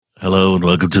Hello and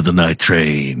welcome to the Night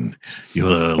Train.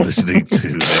 You're listening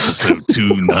to episode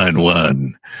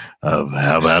 291 of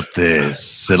How About This?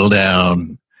 Settle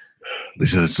down,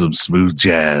 listen to some smooth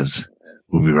jazz.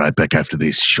 We'll be right back after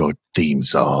this short theme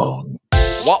song.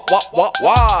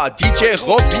 Wah, DJ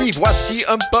Robbie, voici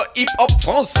un peu hip-hop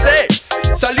français.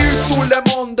 Salut tout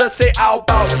le monde, c'est How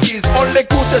About This. On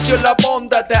l'écoute sur la bande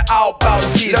de How About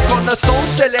This. La connaissance,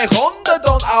 c'est les rondes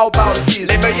dans How About This.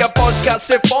 Les meilleurs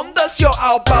podcasts se fondent sur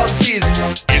How About This.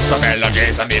 Isabella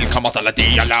Jason, il commence le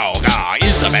dialogue.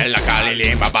 Isabella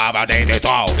Khalili, ma baba des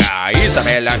drogues.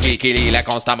 Isabella Kiki, il est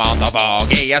constamment en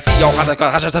vogue. Et ainsi, on rend de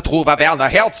courage, se trouve à Werner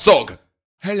Herzog.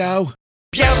 Hello.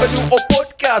 Bienvenue au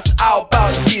podcast How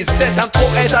About This. Cette intro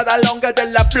est à la langue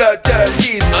de la fleur de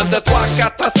lys. 1, 2, 3,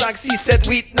 4, 5, 6, 7,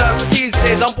 8, 9, 10.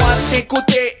 C'est un point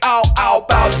d'écouter How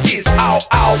About This. How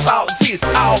About This.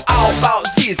 How About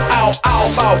This. How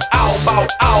About.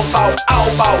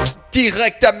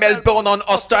 Direct à Melbourne en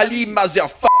Australie,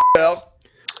 motherfucker.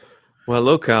 Well,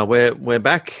 look, we're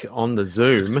back on the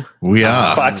Zoom. We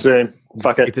are. Fuck Zoom.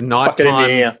 Fuck it. It's a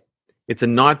nighttime. It's a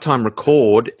nighttime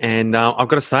record, and I've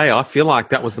got to say, I feel like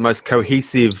that was the most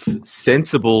cohesive,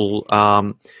 sensible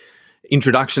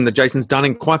introduction that Jason's done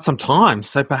in quite some time.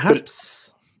 So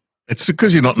perhaps It's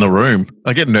because you're not in the room.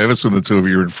 I get nervous when the two of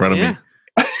you are in front of me.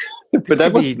 But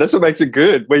that's what makes it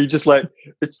good, where you just like,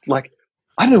 it's like,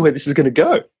 I don't know where this is going to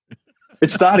go.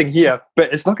 It's starting here,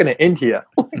 but it's not going to end here.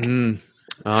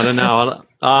 I don't know.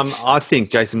 I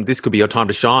think, Jason, this could be your time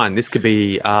to shine. This could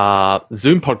be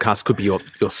Zoom podcast could be your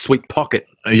sweet pocket.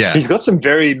 Yeah. He's got some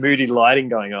very moody lighting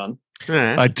going on.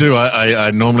 Yeah. I do. I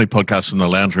normally podcast from the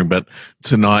lounge room, but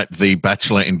tonight The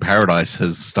Bachelor in Paradise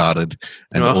has started,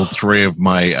 and all three of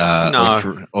my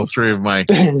all three of my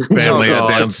family are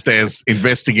downstairs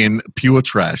investing in pure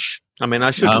trash. I mean,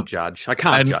 I shouldn't judge. I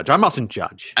can't judge. I mustn't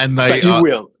judge. And But you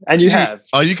will, and you have.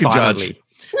 Oh, you can Finally. judge.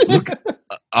 Look,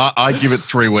 I give it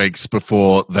 3 weeks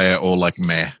before they're all like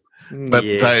meh. But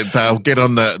they'll get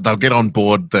on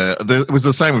board. It was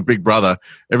the same with Big Brother.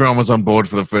 Everyone was on board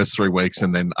for the first 3 weeks,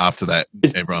 and then after that,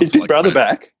 everyone's Is Big like, Brother meh.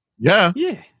 back? Yeah,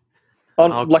 Yeah.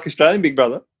 On like Australian Big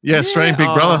Brother? yeah, Australian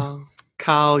Big Brother. Oh,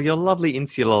 Carl, your lovely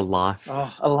insular life.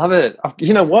 Oh, I love it.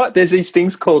 You know what? There's these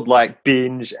things called like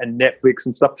Binge and Netflix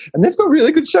and stuff, and they've got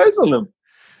really good shows on them.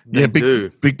 They Yeah,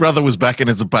 do. Big Brother was back, and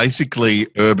it's basically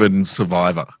Urban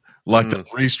Survivor. Like they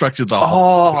restructured the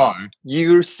whole show.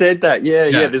 You said that. Yeah.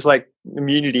 Yeah. There's like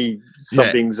immunity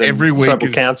somethings and every week tribal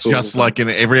is councils. just like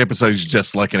every episode is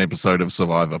just like an episode of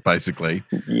Survivor, basically.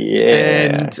 Yeah.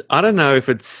 And I don't know if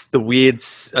it's the weird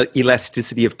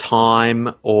elasticity of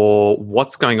time or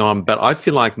what's going on, but I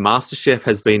feel like MasterChef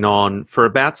has been on for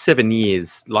about 7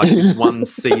 years, like this one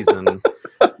season.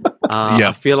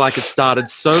 I feel like it started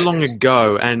so long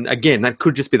ago. And again, that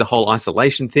could just be the whole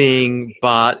isolation thing.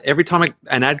 But every time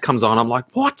an ad comes on, I'm like,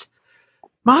 what?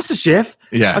 MasterChef?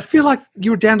 Yeah. I feel like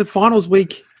you were down to the finals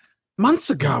week months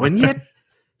ago, and yet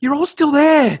you're all still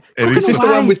there. Is Is it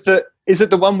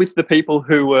the one with the people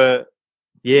who were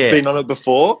been on it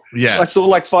before? Yeah. I saw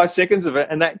like 5 seconds of it,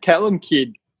 and that Callum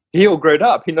kid, he all grown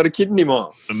up. He's not a kid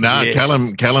anymore. No, Yeah.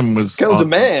 Callum's was Callum's a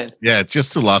man. Yeah,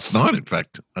 just till last night, in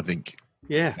fact, I think.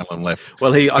 Yeah. Callum left.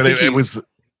 Well, I think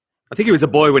he was a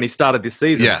boy when he started this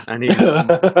season. Yeah. And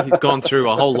he's gone through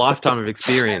a whole lifetime of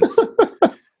experience.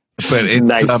 But it's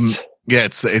Nice.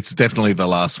 it's definitely the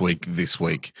last week this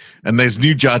week, and there's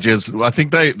new judges. I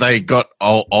think they got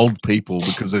old people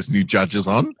because there's new judges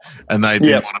on, and they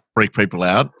didn't want to freak people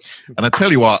out. And I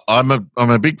tell you what, I'm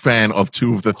a big fan of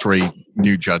 2 of the 3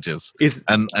 new judges,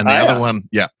 and the other one,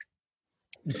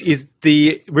 Is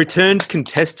the returned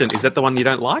contestant, is that the one you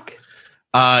don't like?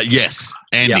 yes,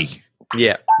 Andy.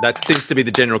 Yeah, that seems to be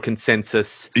the general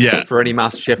consensus for any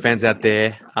MasterChef fans out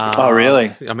there. Oh,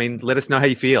 really? I mean, let us know how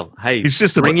you feel. Hey, He's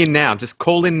just ring in now. Just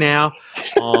call in now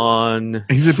on...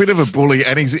 He's a bit of a bully,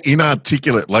 and he's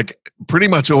inarticulate. Like, pretty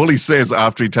much all he says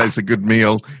after he tastes a good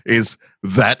meal is,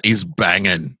 "That is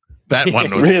banging." That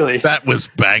one was Really? That was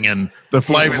banging. The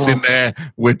flavors in there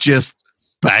were just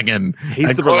banging. He's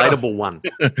And the relatable one.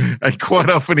 And quite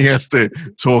often he has to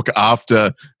talk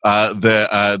after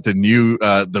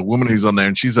the woman who's on there,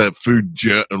 and she's a food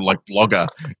blogger,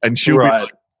 and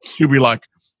she'll be like,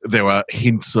 there were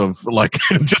hints of like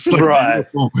just like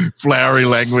beautiful flowery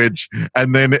language,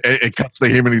 and then it cuts to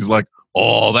him, and he's like,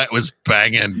 "Oh, that was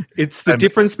banging." It's the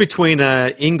difference between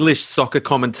an English soccer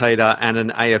commentator and an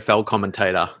AFL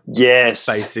commentator. Yes.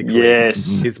 Basically.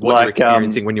 Yes. Is what you're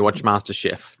experiencing when you watch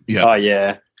MasterChef. Yeah. Oh,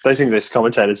 yeah. Those English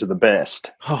commentators are the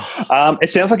best. It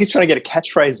sounds like he's trying to get a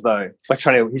catchphrase though.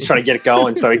 He's trying to get it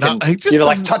going so he can, he just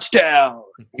like touchdown.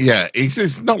 Yeah, he's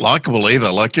just not likable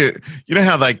either. Like, you know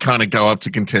how they kind of go up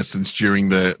to contestants during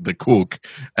the cook,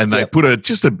 and they put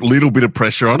just a little bit of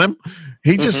pressure on him.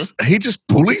 He just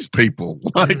bullies people.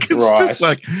 Like, it's just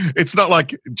like, it's not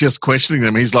like just questioning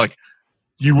them. He's like,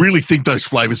 you really think those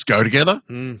flavors go together?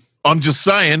 I'm just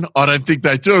saying, I don't think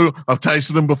they do. I've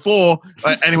tasted them before.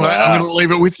 Anyway, I'm going to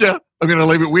leave it with you.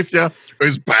 It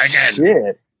was banging.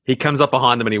 Yeah. He comes up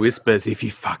behind them and he whispers, "If you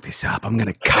fuck this up, I'm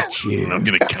going to cut you." I'm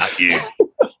going to cut you.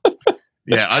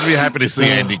 Yeah, I'd be happy to see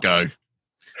Andy go.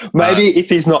 Maybe if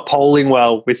he's not polling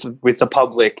well with the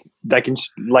public, they can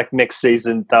like next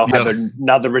season they'll have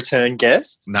another return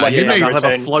guest. No, like they'll have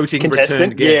a floating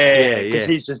contestant. return guest. Because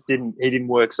he just didn't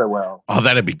work so well. Oh,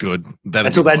 that'd be good.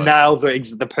 Until they nail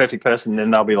the perfect person,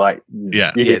 then they'll be like,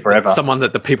 you're here forever. Someone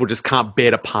that the people just can't bear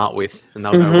to part with, and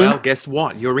they'll go, "Well, guess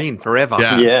what? You're in forever."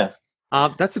 Yeah.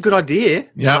 That's a good idea.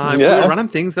 Yeah. If we were running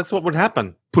things, that's what would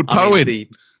happen. Put Poe in.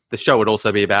 The show would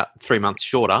also be about 3 months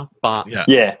shorter, but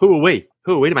who are we?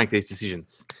 Who are we to make these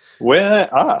decisions? We're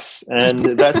us,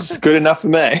 and that's good enough for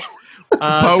me.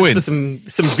 Just for some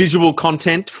visual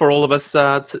content for all of us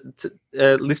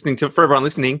listening to, for everyone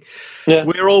listening. Yeah.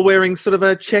 We're all wearing sort of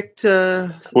a checked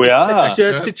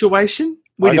shirt situation.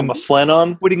 I got my flan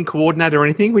on. We didn't coordinate or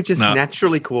anything. We just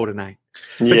naturally coordinate.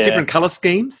 But different colour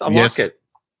schemes. I like it.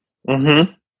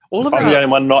 Mm-hmm. I'm the only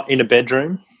one not in a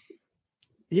bedroom.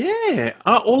 Yeah.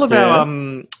 All of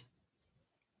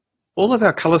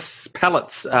our colour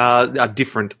palettes are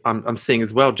different. I'm seeing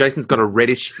as well. Jason's got a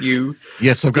reddish hue.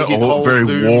 Yes, I've got a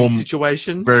very warm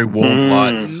situation. Very warm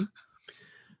lights.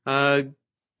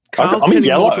 Carl's I'm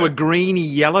turning more to a greeny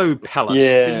yellow palette,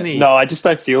 isn't he? No, I just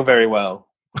don't feel very well.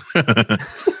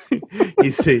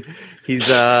 He's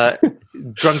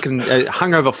drunken,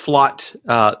 hungover flight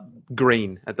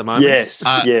green at the moment. Yes.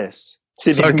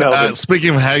 So,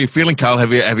 speaking of how you're feeling, Carl,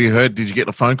 have you heard? Did you get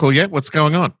the phone call yet? What's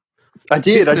going on? I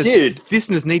did.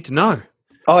 Listeners need to know.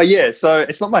 Oh yeah, so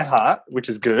it's not my heart, which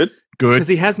is good. Because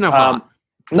he has no heart.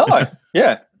 No,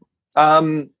 yeah.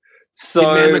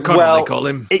 So they call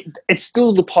him. It's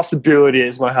still the possibility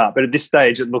it's my heart, but at this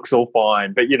stage it looks all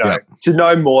fine. But to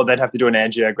know more, they'd have to do an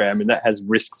angiogram, and that has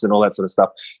risks and all that sort of stuff.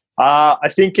 I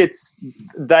think it's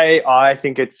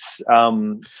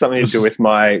something to do with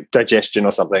my digestion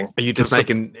or something. Are you just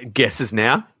making guesses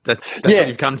now? That's what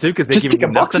you've come to because they're just giving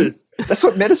you nothing. Boxes. That's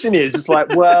what medicine is. It's like,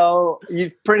 well,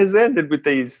 you've presented with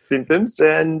these symptoms,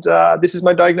 and this is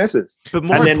my diagnosis. But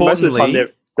more importantly, most of the time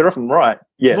they're often right.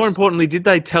 Yes. More importantly, did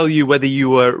they tell you whether you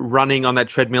were running on that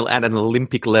treadmill at an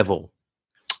Olympic level?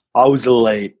 I was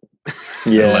elite.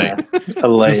 Yeah,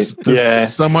 elite.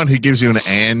 Does someone who gives you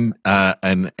an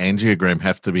angiogram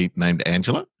have to be named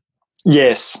Angela?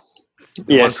 Yes,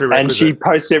 and she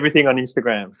posts everything on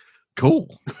Instagram.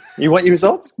 Cool. You want your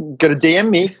results? Go to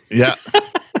DM me. Yeah.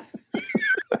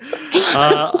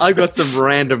 I've got some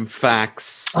random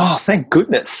facts. Oh, thank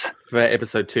goodness. For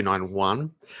episode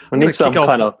 291. We need some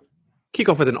kind of... Kick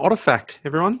off with an otter fact,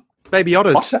 everyone. Baby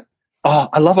otters. Otter? Oh,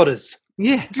 I love otters.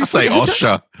 Yeah. Did you say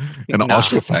Osher? An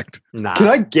Osher fact? Nah. Can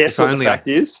I guess what the fact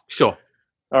is? Sure.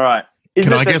 All right.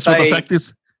 Can I guess what the fact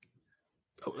is?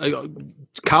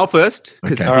 Carl first,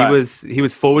 because he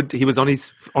was forward. He was on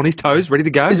his toes, ready to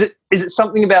go. Is it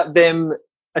something about them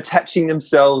attaching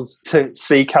themselves to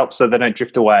sea kelp so they don't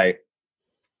drift away?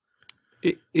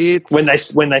 It's when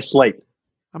they sleep.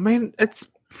 I mean, it's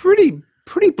pretty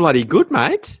bloody good,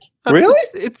 mate. Really?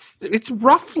 It's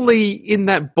roughly in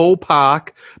that ballpark,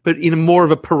 but in more of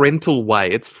a parental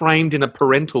way. It's framed in a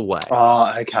parental way.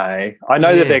 Oh, okay. I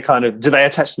know that they're kind of... Do they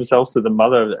attach themselves to the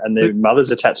mother and the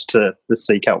mother's attached to the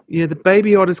sea kelp? Yeah, the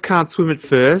baby otters can't swim at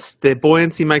first. Their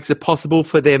buoyancy makes it possible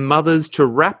for their mothers to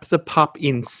wrap the pup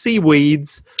in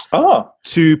seaweeds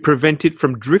to prevent it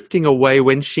from drifting away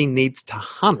when she needs to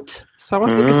hunt. So I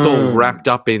think it's all wrapped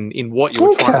up in what you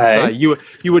were trying to say.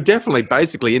 You were definitely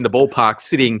basically in the ballpark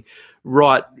sitting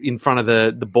right in front of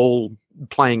the ball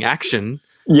playing action.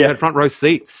 Yeah. You had front row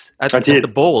seats at the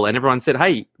ball, and everyone said,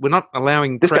 "Hey, we're not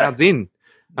allowing crowds in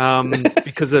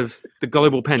because of the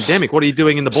global pandemic. What are you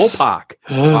doing in the ballpark?"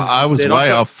 I was way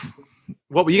off.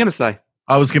 What were you going to say?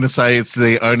 I was going to say it's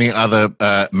the only other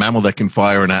mammal that can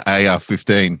fire an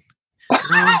AR-15.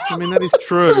 I mean, that is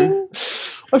true.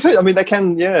 They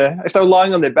can, if they were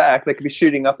lying on their back, they could be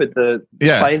shooting up at the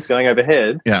planes going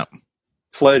overhead. Yeah.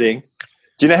 Floating.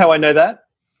 Do you know how I know that?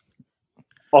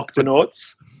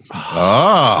 Octonauts.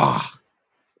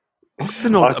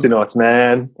 Octonauts,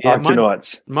 man. Yeah,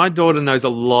 Octonauts. My daughter knows a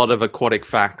lot of aquatic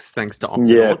facts thanks to octonauts.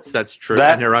 Yeah. That's true.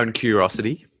 And her own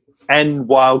curiosity. And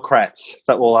wild crats,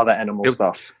 but all other animal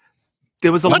stuff.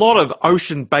 There was a lot of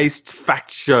ocean-based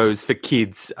fact shows for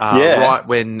kids right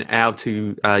when our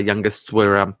two youngest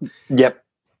were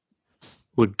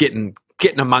getting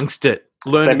amongst it.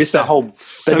 Learning They missed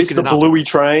the Bluey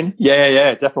train.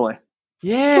 Yeah, definitely.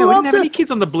 Yeah, we didn't have any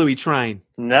kids on the Bluey train.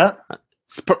 No.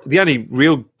 The only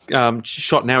real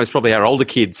shot now is probably our older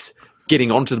kids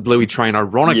getting onto the Bluey train,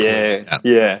 ironically.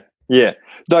 Yeah.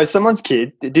 Though someone's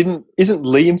kid isn't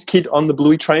Liam's kid on the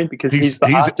Bluey train because he's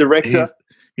the art director?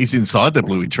 He's inside the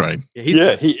Bluey train. He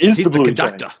is the Bluey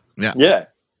conductor. Train. Yeah.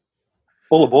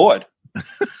 All aboard.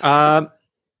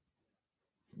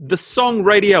 The song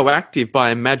Radioactive by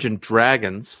Imagine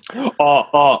Dragons.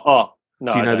 Oh.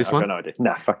 No, do you know this one? No idea.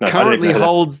 Nah, fuck no. Currently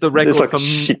holds the record for a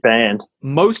shit band.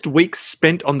 Most weeks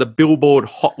spent on the Billboard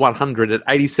Hot 100 at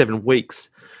 87 weeks.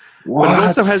 What? But it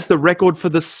also has the record for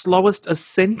the slowest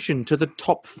ascension to the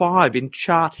top 5 in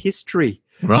chart history.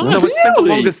 Right. So it spent the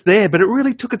longest there, but it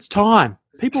really took its time.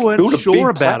 People weren't sure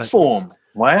about platform.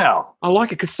 Wow. I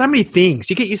like it because so many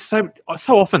things. You get used so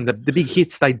often the big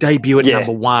hits, they debut at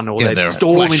number 1 or they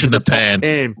storm into the top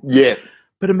 10. Yeah.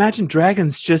 But Imagine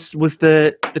Dragons just was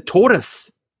the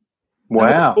tortoise.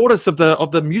 Wow. The tortoise of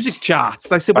the music charts.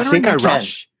 They said, we're in no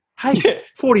rush. Hey,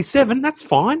 47, that's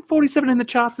fine. 47 in the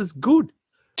charts is good.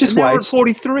 Just and now wait. we're at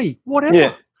 43. Whatever.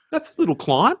 Yeah. That's a little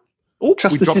climb. Oh,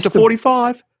 Trust we the dropped system. to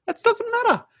 45. That doesn't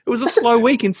matter. It was a slow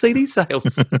week in CD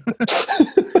sales.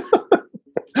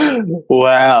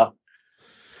 Wow.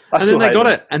 And then they got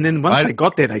it. And then once they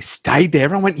got there, they stayed there.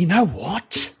 Everyone went, you know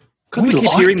what? Because we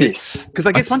keep hearing this. Because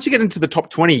I guess once you get into the top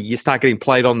 20, you start getting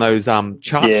played on those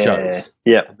chart shows.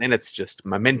 Yeah. And then it's just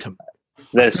momentum.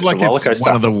 That's I feel like it's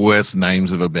one of the worst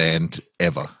names of a band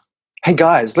ever. Hey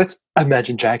guys, let's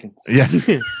Imagine Dragons. Yeah.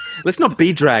 Let's not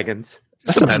be dragons.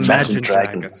 Let's imagine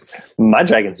dragons. My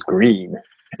dragon's green.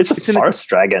 It's a forest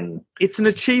dragon. It's an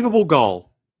achievable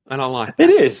goal. And I like it.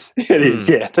 It is,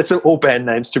 yeah. That's all band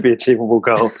names to be achievable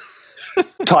goals.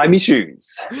 Tie me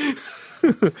shoes.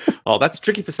 Oh, that's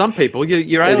tricky for some people.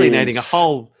 You're alienating a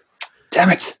whole... Damn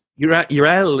it. You're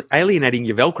alienating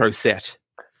your Velcro set.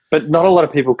 But not a lot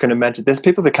of people can imagine. There's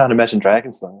people that can't imagine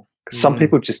dragons, though. Some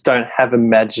people just don't have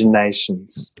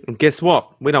imaginations. And guess what?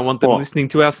 We don't want them listening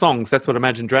to our songs. That's what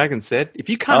Imagine Dragons said. If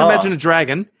you can't imagine a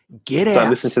dragon, get out. Don't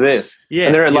listen to this. Yeah,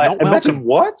 and they're like, imagine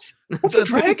what? What's a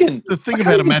dragon? The thing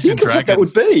about Imagine Dragons that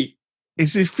would be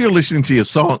is if you're listening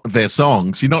to their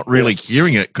songs, you're not really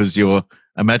hearing it because you're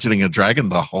imagining a dragon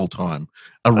the whole time.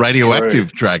 A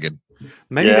radioactive dragon.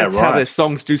 Maybe that's how their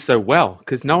songs do so well,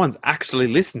 because no one's actually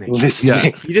listening.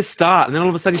 Yeah. You just start, and then all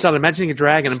of a sudden you start imagining a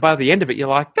dragon, and by the end of it, you're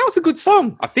like, that was a good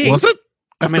song, I think. Was it?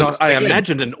 I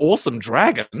imagined an awesome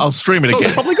dragon. I'll stream it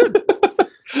again. Probably good.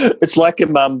 It's like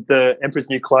in the Emperor's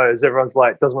New Clothes. Everyone's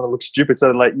like, doesn't want to look stupid. So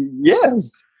they're like, yeah,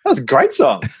 that was a great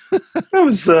song. That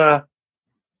was, oh,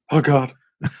 God.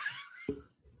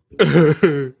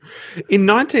 In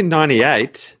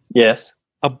 1998, yes,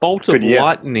 a bolt of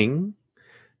lightning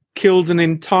killed an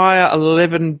entire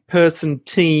 11-person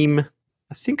team.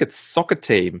 I think it's soccer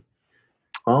team.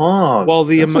 Oh, while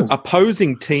the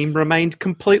opposing team remained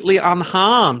completely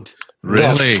unharmed.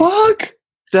 Really? The fuck?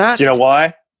 Do you know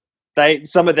why?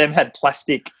 Some of them had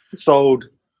plastic-soled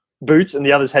boots, and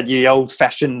the others had your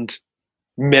old-fashioned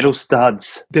metal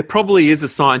studs. There probably is a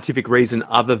scientific reason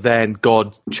other than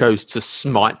God chose to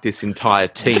smite this entire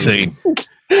team.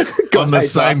 On the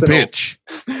same pitch.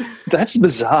 That's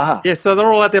bizarre. Yeah, so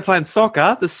they're all out there playing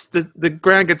soccer. The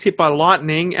ground gets hit by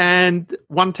lightning, and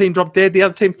one team dropped dead, the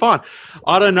other team fine.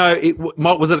 I don't know.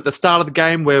 Was it at the start of the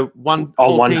game where one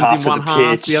team's in one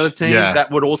half, the other team? Yeah.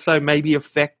 That would also maybe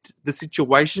affect the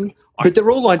situation. But they're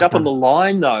all lined up on the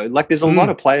line, though. Like, there's a lot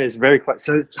of players very close,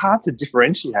 so it's hard to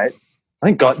differentiate. I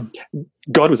think God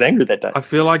was angry that day. I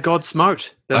feel like God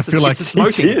smote. I feel like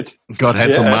he did. God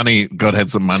had some money. God had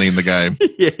some money in the game.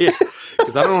 Yeah,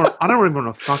 because I don't really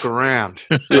want to fuck around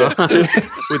with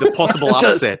a possible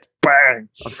upset. Bang!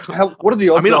 What are the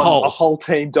odds on a whole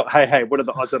team? Hey! What are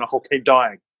the odds on a whole team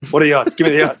dying? What are the odds? Give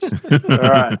me the odds. All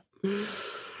right.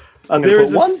 I'm going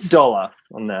to put $1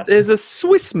 on that. There's a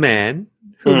Swiss man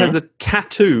who has a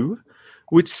tattoo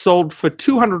which sold for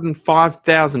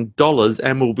 $205,000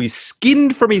 and will be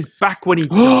skinned from his back when he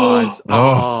dies.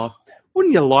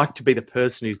 Wouldn't you like to be the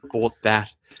person who's bought that?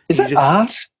 Is that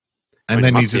art? And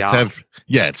then you just have...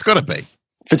 Yeah, it's got to be.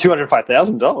 For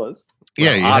 $205,000?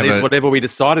 Yeah, art is whatever we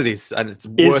decide it is, and it's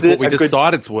worth what we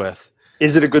decide it's worth.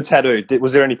 Is it a good tattoo?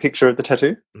 Was there any picture of the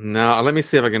tattoo? No, let me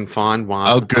see if I can find one.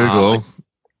 I'll Google.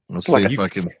 Let's see if I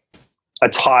can... A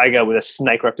tiger with a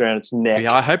snake wrapped around its neck.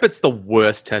 Yeah, I hope it's the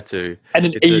worst tattoo. And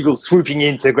an eagle swooping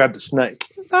in to grab the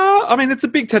snake. I mean, it's a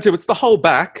big tattoo. It's the whole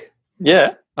back.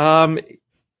 Yeah.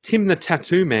 Tim the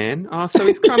Tattoo Man. So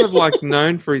he's kind of like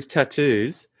known for his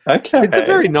tattoos. Okay. It's a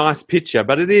very nice picture,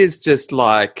 but it is just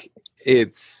like,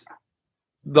 it's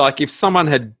like if someone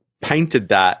had painted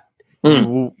that,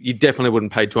 you definitely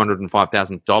wouldn't pay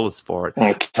 $205,000 for it.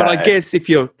 Okay. But I guess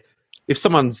if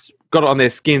someone's got it on their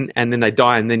skin and then they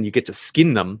die and then you get to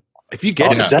skin them, if you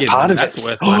get to skin them, that's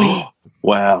worth money.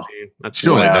 Wow.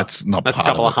 Surely that's not That's part a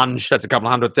couple of of hundred. That's a couple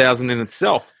of $100,000 in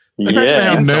itself.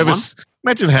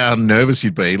 Imagine how nervous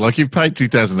you'd be. Like you've paid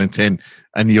 2010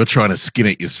 and you're trying to skin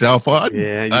it yourself. I'd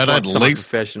at least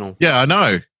professional. Yeah, I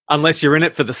know. Unless you're in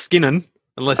it for the skinning.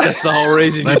 Unless that's the whole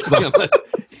reason.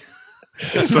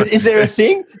 Is there a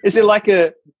thing? Is there like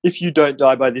if you don't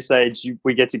die by this age,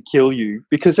 we get to kill you?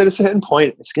 Because at a certain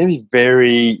point, it's going to be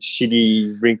very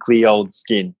shitty, wrinkly old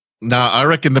skin. No, I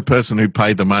reckon the person who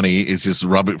paid the money is just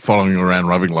following around,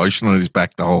 rubbing lotion on his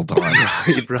back the whole time.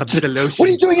 He rubs the lotion. What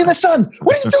are you doing in the sun?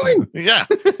 What are you doing? Yeah.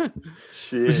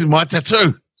 This is my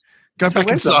tattoo. Go back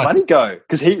where's inside. The money go?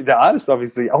 Because the artist,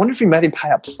 obviously, I wonder if he made him pay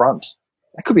up front.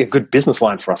 That could be a good business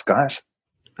line for us, guys.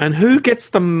 And who gets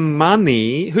the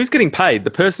money? Who's getting paid?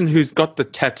 The person who's got the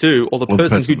tattoo or the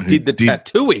person who did the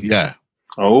tattooing? Yeah.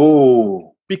 Oh.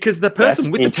 Because the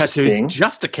person with the tattoo is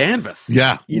just a canvas.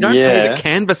 Yeah. You don't pay the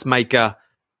canvas maker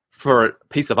for a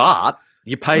piece of art.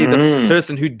 You pay the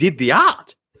person who did the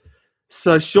art.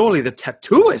 So surely the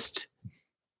tattooist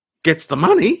gets the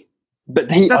money. But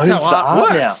he owns the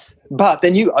art now. But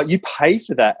then you pay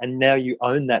for that and now you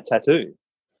own that tattoo.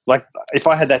 Like if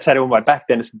I had that tattoo on my back,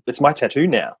 then it's my tattoo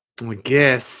now. I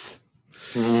guess.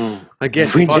 I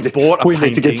guess we if I bought a painting,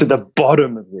 need to get to the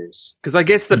bottom of this. Because I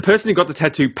guess the person who got the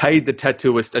tattoo paid the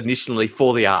tattooist initially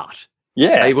for the art.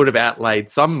 Yeah. They would have outlaid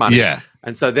some money. Yeah.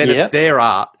 And so then it's their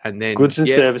art and then goods and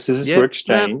services were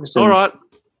exchanged. All right.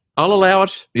 I'll allow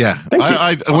it. Yeah.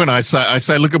 When I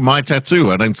say look at my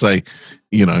tattoo, I don't say,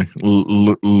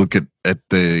 look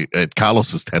at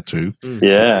Carlos's tattoo.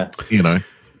 Yeah.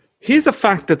 Here's a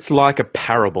fact that's like a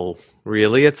parable,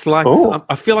 really. It's like,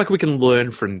 I feel like we can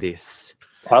learn from this.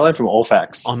 I learned from all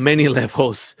facts. On many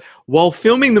levels. While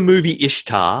filming the movie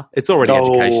Ishtar, it's already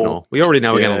educational. We already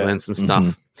know we're going to learn some stuff.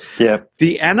 Mm-hmm. Yeah.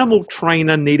 The animal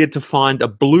trainer needed to find a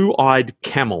blue-eyed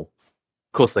camel.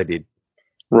 Of course they did.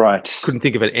 Right. Couldn't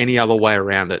think of it any other way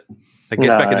around it. I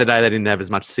guess back in the day they didn't have as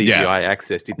much CGI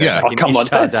access, did they? Yeah. Back in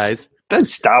Ishtar days.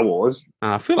 That's Star Wars.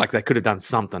 I feel like they could have done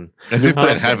something. As if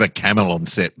they'd have a camel on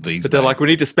set these days. But they're like, we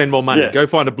need to spend more money. Go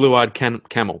find a blue-eyed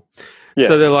camel. Yeah.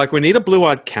 So they're like, we need a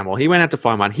blue-eyed camel. He went out to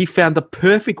find one. He found the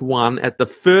perfect one at the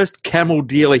first camel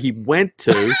dealer he went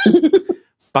to,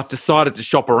 but decided to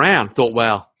shop around. Thought,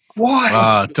 wow.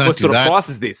 Why? What sort of price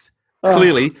is this?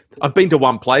 Clearly, I've been to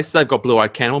one place. They've got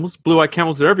blue-eyed camels. Blue-eyed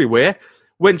camels are everywhere.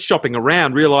 Went shopping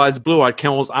around, realized blue-eyed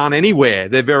camels aren't anywhere.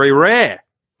 They're very rare.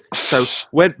 So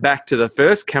went back to the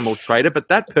first camel trader, but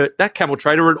that camel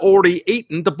trader had already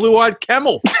eaten the blue-eyed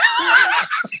camel,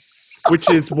 which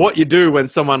is what you do when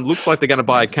someone looks like they're going to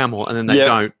buy a camel and then they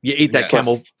don't. You eat that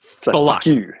camel for luck,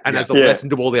 and as a lesson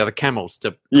to all the other camels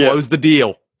to close the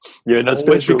deal. You're not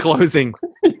always special. Be closing,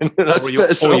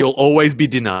 or you'll always be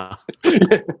dinner.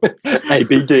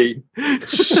 ABD.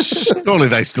 Surely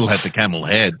they still had the camel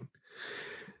head.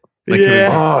 Or the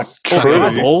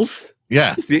eyeballs.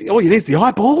 Yeah. All you need is the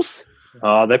eyeballs.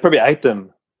 Oh, they probably ate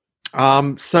them.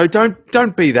 So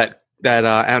don't be that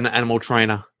animal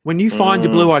trainer. When you find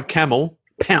your blue-eyed camel,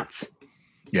 pounce.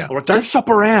 Yeah. Or don't shop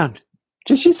around.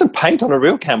 Just use some paint on a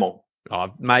real camel.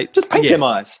 Oh, mate. Just paint them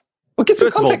eyes. Or get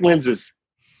some contact lenses.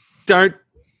 Don't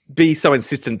be so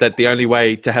insistent that the only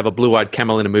way to have a blue-eyed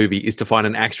camel in a movie is to find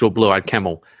an actual blue-eyed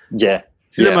camel. Yeah.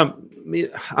 Cinema,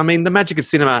 I mean, the magic of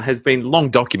cinema has been long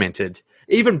documented.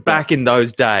 Even back in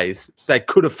those days, they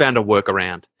could have found a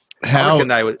workaround. I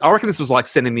reckon this was like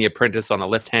sending The Apprentice on a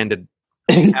left-handed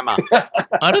hammer.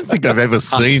 I don't think I've ever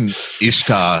seen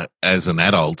Ishtar as an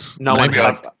adult. No one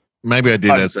has. Maybe I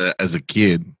did as a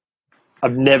kid.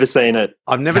 I've never seen it.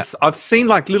 I've seen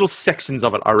like little sections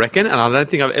of it, I reckon, and I don't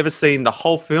think I've ever seen the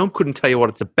whole film. Couldn't tell you what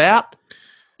it's about.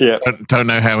 Yeah. Don't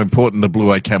know how important the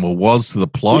blue-eyed camel was to the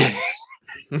plot.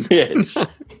 Yes.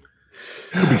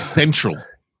 Could be central.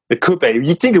 It could be.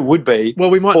 You'd think it would be. Well,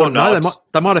 we might not know.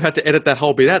 They might have had to edit that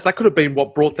whole bit out. That could have been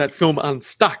what brought that film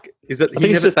unstuck. Is that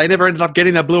they never ended up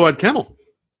getting that blue-eyed camel.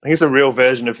 I think it's a real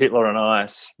version of Hitler on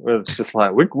Ice, where it's just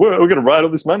like, we're going to write all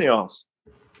this money off.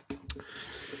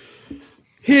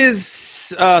 Here's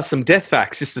some death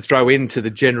facts just to throw into the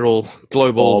general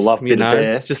global,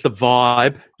 just the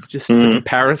vibe, just for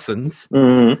comparisons.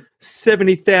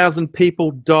 70,000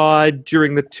 people died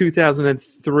during the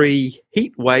 2003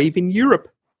 heat wave in Europe.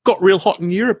 Got real hot in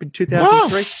Europe in 2003.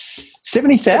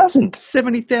 70,000?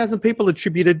 70,000 people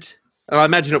attributed And I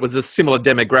imagine it was a similar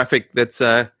demographic that's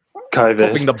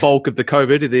COVID. the bulk of the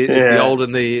COVID, the old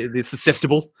and the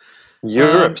susceptible.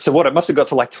 Europe. So what? It must have got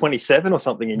to like 27 or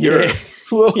something in Europe.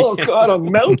 Oh, God,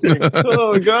 I'm melting.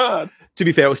 Oh, God. To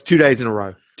be fair, it was 2 days in a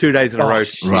row. 2 days in a row.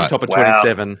 Right. Top of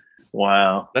 27.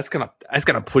 Wow. That's gonna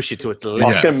push you to its limit.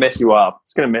 It's going to mess you up.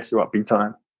 It's going to mess you up big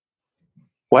time.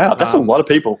 Wow, that's a lot of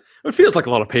people. It feels like a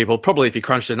lot of people. Probably if you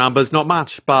crunch the numbers, not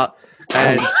much. But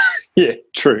yeah,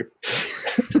 true.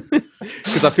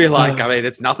 Because I feel like,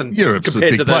 it's nothing Europe's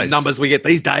compared to the place. numbers we get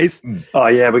these days. Oh,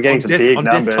 yeah, we're getting some big on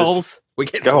numbers. death tolls, we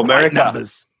get Go some great America.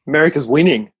 numbers. America's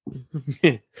winning.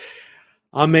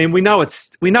 I mean, we know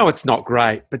it's not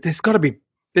great, but there's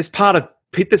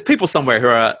people somewhere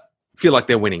who feel like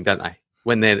they're winning, don't they?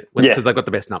 Because they've got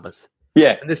the best numbers.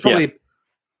 Yeah, and there's probably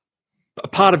a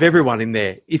part of everyone in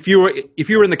there. If you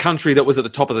were in the country that was at the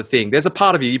top of the thing, there's a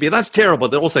part of you you'd be that's terrible.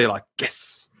 But also you're like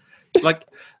yes, like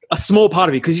a small part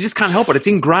of you because you just can't help it. It's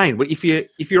ingrained. But if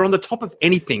you're on the top of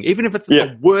anything, even if it's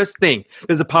the worst thing,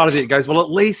 there's a part of it that goes, well, at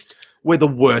least we're the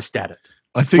worst at it.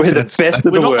 I think we're the best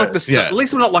of the worst. At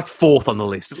least we're not like fourth on the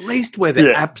list. At least we're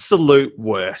the absolute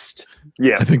worst.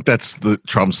 Yeah, I think that's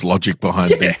Trump's logic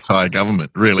behind the entire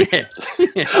government. Really,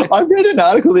 I read an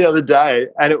article the other day,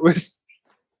 and it was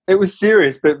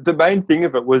serious. But the main thing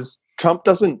of it was Trump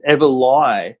doesn't ever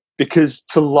lie because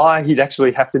to lie he'd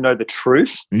actually have to know the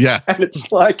truth. Yeah, and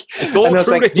it's like it's all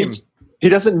true to him. He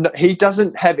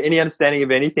doesn't have any understanding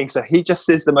of anything, so he just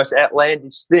says the most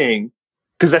outlandish thing.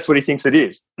 Because that's what he thinks it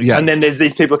is. Yeah. And then there's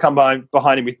these people come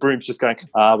behind him with brooms just going,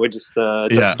 we're just,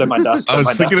 don't mind us. I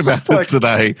was thinking about it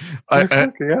today.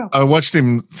 I watched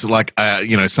him,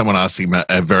 someone asked him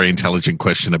a very intelligent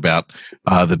question about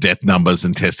the death numbers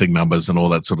and testing numbers and all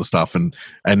that sort of stuff. And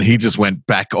he just went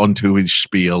back onto his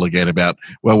spiel again about,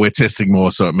 well, we're testing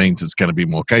more, so it means it's going to be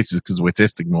more cases because we're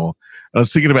testing more. And I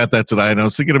was thinking about that today, and I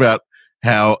was thinking about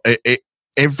how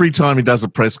every time he does a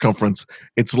press conference,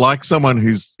 it's like someone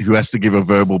who has to give a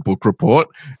verbal book report,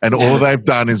 and all they've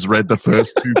done is read the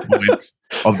first 2 points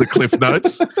of the Cliff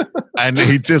Notes, and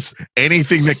he just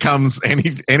anything that comes,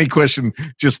 any question,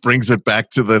 just brings it back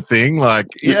to the thing. Like,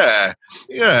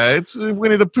 it's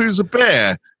Winnie the Pooh's a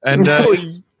bear, and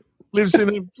he lives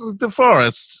in the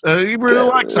forest. He really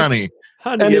likes honey,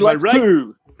 and he likes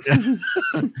poo.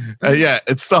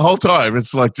 It's the whole time.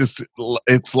 It's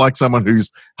like someone who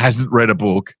hasn't read a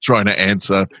book trying to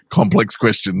answer complex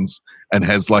questions and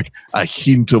has like a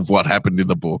hint of what happened in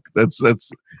the book.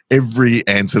 That's every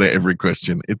answer to every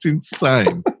question. It's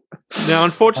insane. Now,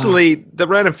 unfortunately, the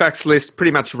random facts list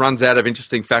pretty much runs out of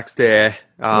interesting facts there.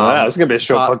 Wow, this is going to be a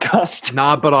short podcast.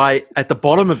 But at the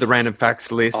bottom of the random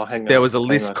facts list, there was a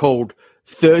list called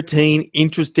 13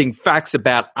 interesting facts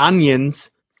about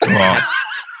onions. Oh.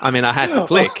 I mean, I had to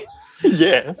click.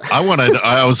 Yeah.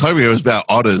 I was hoping it was about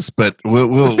otters, but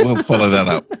we'll follow that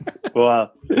up.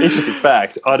 Well, interesting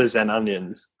fact, otters and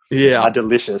onions are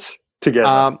delicious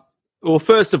together. Well,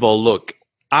 first of all, look,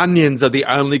 onions are the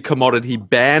only commodity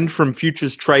banned from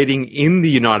futures trading in the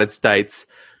United States.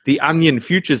 The Onion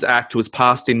Futures Act was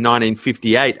passed in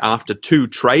 1958 after two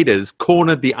traders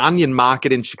cornered the onion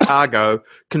market in Chicago,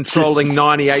 controlling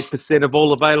 98% of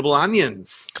all available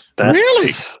onions.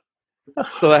 Really?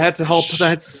 So they had to help.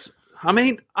 It's kind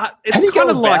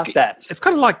of like it's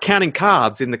kind of like counting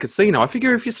cards in the casino. I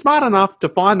figure if you're smart enough to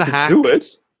find the hack,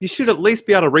 you should at least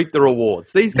be able to reap the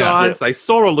rewards. These guys, they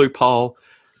saw a loophole.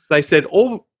 They said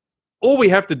all we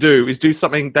have to do is do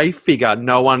something they figure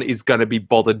no one is going to be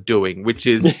bothered doing, which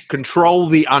is control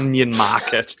the onion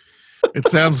market. It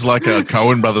sounds like a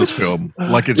Coen Brothers film.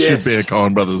 Like it should be a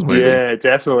Coen Brothers movie. Yeah,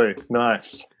 definitely.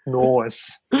 Nice.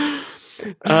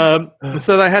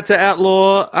 So they had to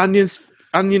outlaw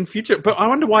onion future. But I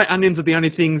wonder why onions are the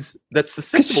only things that's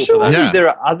susceptible to that. Yeah. There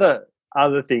are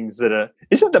other things that are...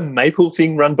 Isn't the maple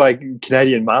thing run by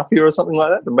Canadian Mafia or something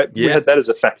like that? We had that as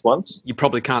a fact once. You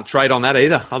probably can't trade on that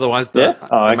either. Otherwise, the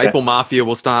Maple Mafia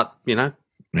will start,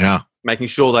 making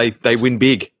sure they win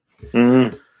big.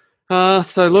 Mm.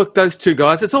 So look, those two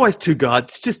guys, it's always two guys.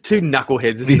 It's just two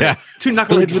knuckleheads, isn't it? Two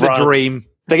knuckleheads with a dream.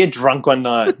 They get drunk one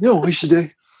night. You know what we should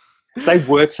do? They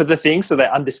work for the thing, so they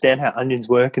understand how onions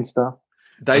work and stuff.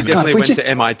 They definitely went to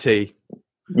MIT.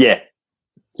 Yeah.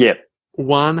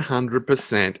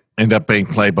 100%. End up being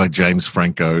played by James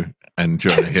Franco and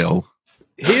Jonah Hill.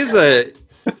 Here's a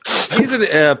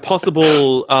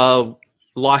possible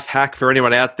life hack for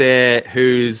anyone out there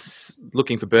who's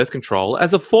looking for birth control.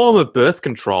 As a form of birth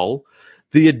control,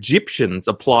 the Egyptians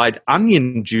applied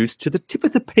onion juice to the tip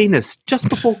of the penis just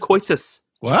before coitus.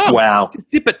 Wow.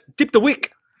 Just dip the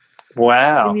wick.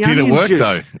 Wow. Did it work,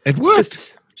 though? It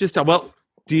worked.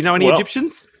 Do you know any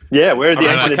Egyptians? Yeah, where are the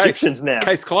ancient Egyptians now?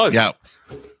 Case closed. Yeah.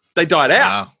 They died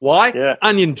out. Wow. Why? Yeah.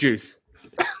 Onion juice.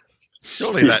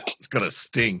 Surely that's got a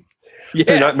sting.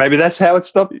 Yeah. You know, maybe that's how it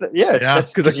stopped. Yeah, Yeah.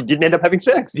 that's because you didn't end up having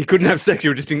sex. You couldn't have sex.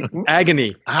 You were just in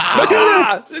agony.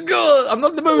 Ah, God, I'm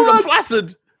not in the mood. I'm What?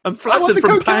 flaccid. I'm I want flaccid the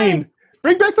from cocaine. pain.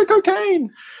 Bring back the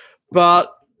cocaine.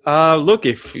 But look,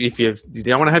 if you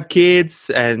don't want to have kids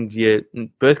and your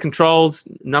birth controls,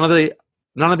 none of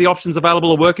the options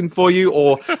available are working for you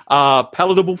or are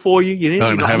palatable for you. You need Don't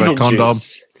you're not- have a Onion condom.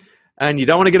 juice. and you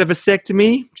don't want to get a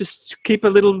vasectomy. Just keep a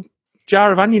little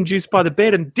jar of onion juice by the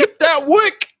bed and dip that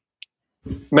wick.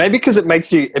 Maybe because it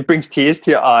brings tears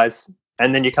to your eyes,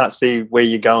 and then you can't see where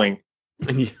you're going.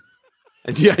 And you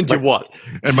what?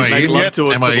 Am I Make in love yet?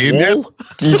 to Am the I in yet? wall?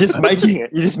 You're just making it.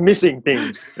 You're just missing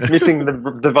things, missing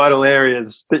the vital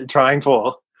areas that you're trying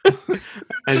for. And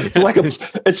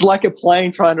It's like a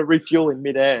plane trying to refuel in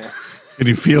midair. Can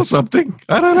you feel something?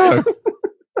 I don't know.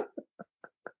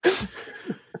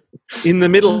 in the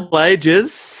Middle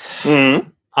Ages,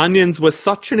 Mm. onions were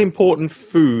such an important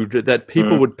food that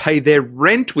people would pay their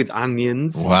rent with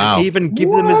onions Wow. and even give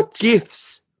them as What?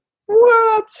 gifts.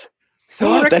 What? So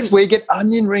I reckon, That's where you get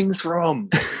onion rings from.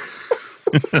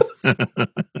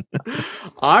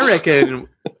 I reckon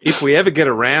if we ever get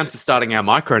around to starting our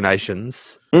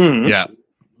micronations, Mm. Yeah.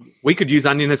 we could use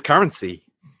onion as currency.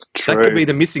 True. That could be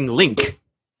the missing link.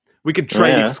 We could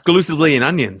trade Yeah. exclusively in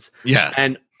onions. Yeah.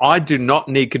 And I do not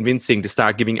need convincing to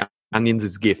start giving onions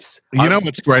as gifts. You know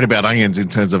what's great about onions in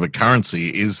terms of a currency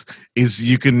is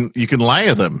you can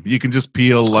layer them. You can just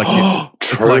peel like it's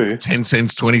True. like 10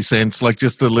 cents, 20 cents, like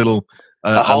just a little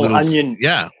A whole little, onion.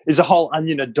 Yeah. Is a whole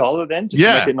onion $1 then? Just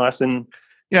Yeah. to make it nice and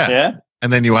Yeah.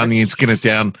 And then you onion skin it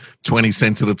down 20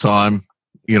 cents at a time,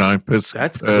 That's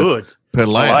per good.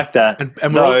 layer. I like that.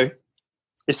 And we're all- Though,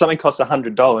 if something costs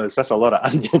 $100, that's a lot of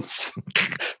onions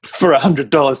for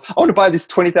 $100. I want to buy this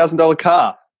 $20,000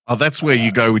 car. Oh, that's where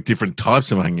you go with different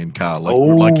types of onion, Carl.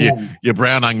 Like your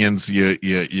brown onions, your Oh,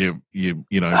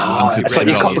 ones that it's like red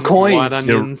your onions. copper coins. white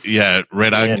Your- onions. yeah,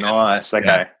 red Yeah, onion. nice. Okay.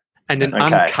 Yeah. And an Okay.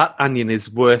 uncut onion is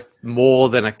worth more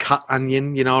than a cut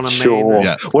onion. You know what I mean? Sure.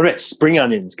 Yeah. What about spring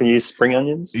onions? Can you use spring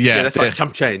onions? Yeah, That's like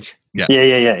chump change. Yeah.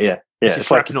 It's It's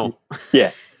like shrapnel.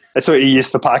 that's what you use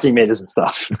for parking meters and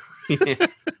stuff.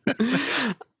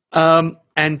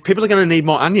 And people are going to need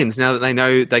more onions now that they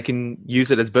know they can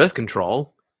use it as birth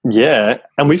control. Yeah,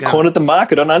 and we've Yeah. cornered the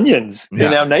market on onions in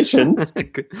Yeah. our nations.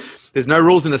 There's no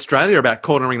rules in Australia about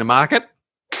cornering the market.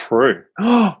 True.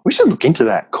 We should look into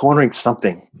that, cornering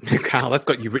something. Carl, that's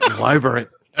got you written all over it.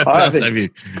 That I does think- have you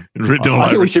written all I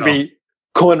think over we it, should Carl. be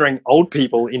cornering old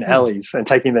people in alleys and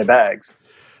taking their bags.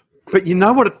 But you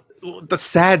know what? The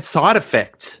sad side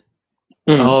effect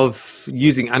Mm. of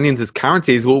using onions as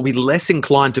currency is we'll be less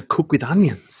inclined to cook with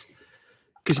onions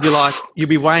because you'll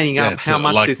be weighing up it's how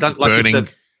much like this burning,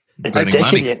 It's burning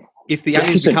money. decadent. if the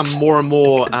onions Decadent. become more and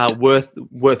more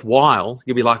worthwhile,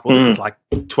 you'll be like, well, this is like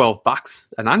 $12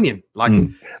 an onion. Like,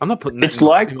 Mm. I'm not putting that It's in,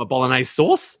 like- in my bolognese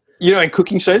sauce. You know, in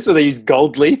cooking shows where they use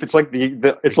gold leaf, it's like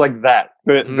it's like that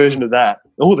version of that.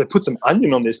 Oh, they put some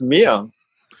onion on this meal.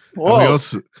 And Whoa.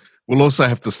 we'll also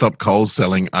have to stop Coles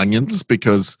selling onions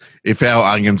because if our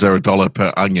onions are $1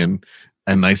 per onion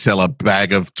and they sell a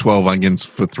bag of 12 onions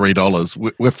for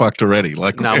 $3, we're fucked already.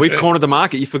 Like, No, we've cornered the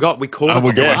market. You forgot we cornered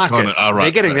we the got market. cornered. Oh, right,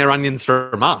 They're getting their thanks. onions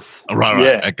from us right,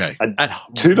 Yeah. okay. at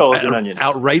 $2 an onion.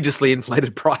 outrageously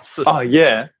inflated prices. Oh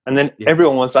yeah, and then Yeah.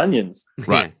 everyone wants onions.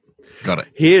 Right. Got it.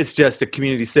 Here's just a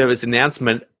community service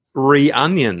announcement.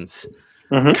 Onions.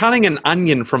 Mhm. Cutting an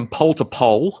onion from pole to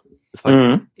pole, it's like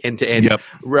Mhm. end to end, Yep.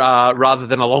 rather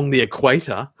than along the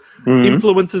equator,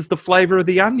 influences the flavor of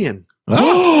the onion.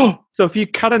 Oh, So if you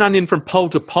cut an onion from pole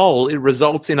to pole, it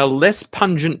results in a less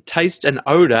pungent taste and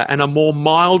odor and a more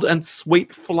mild and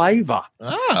sweet flavor.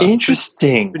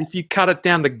 Interesting. But if you cut it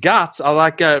down the guts,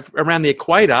 around the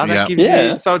equator, that Yeah. gives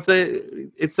Yeah. you. So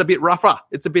it's a bit rougher.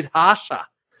 It's a bit harsher.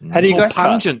 How do you More guys cut?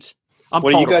 pungent. I'm What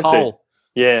do pole you to guys do? pole.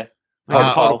 Yeah, I go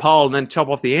pole pole. to pole and then chop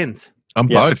off the ends. I'm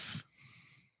Yeah. both.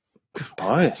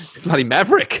 both. Bloody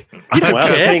maverick. You don't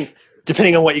Wow, care.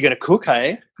 depending on what you're going to cook,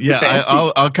 hey? Yeah, Fancy.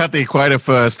 I'll cut the equator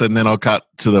first, and then I'll cut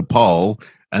to the pole,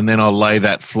 and then I'll lay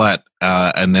that flat,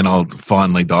 and then I'll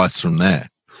finally dice from there.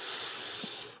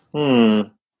 Hmm.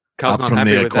 Carl's Up not from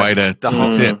happy the with equator. that.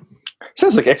 That's it.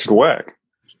 Sounds like extra work.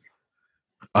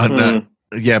 I know.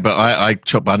 Hmm. Yeah, but I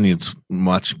chop onions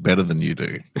much better than you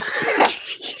do.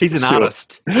 He's an Sure.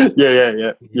 artist.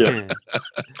 Yeah.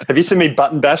 Have you seen me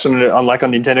button bash on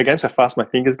Nintendo games? How fast my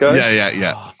fingers go.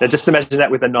 Yeah. Now just imagine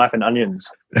that with a knife and onions.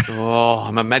 Oh,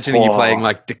 I'm imagining you Oh. playing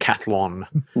like Decathlon on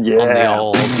the Yeah.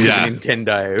 old Yeah.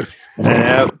 Nintendo.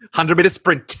 Yeah. 100-meter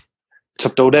sprint.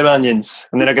 chopped all them onions,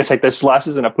 and then I go take those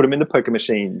slices and I put them in the poker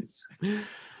machines, and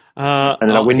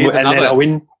then I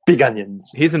win big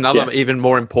onions. Here's another even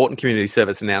more important community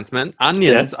service announcement: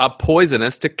 onions are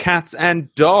poisonous to cats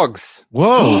and dogs.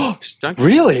 Whoa!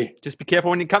 Really? Just be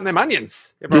careful when you cut them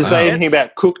onions. Does it say anything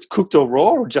about cooked or raw,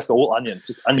 or just all onion?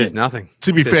 Just onions. There's nothing.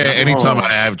 To be fair, anytime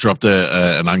I have dropped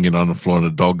an onion on the floor and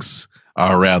the dogs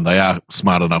are around, they are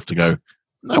smart enough to go,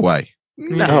 no way.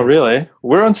 No. Oh, really?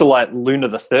 We're on to like Luna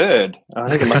the Third. I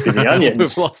think it must be the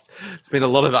onions. It's been a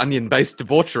lot of onion-based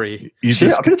debauchery. I'm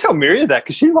going to tell Miria that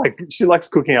because she likes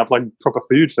cooking up like proper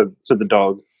food for the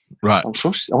dog. Right. I'm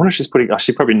sure. I wonder if she's putting.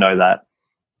 She probably know that.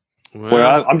 Well, where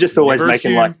I'm just always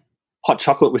making like hot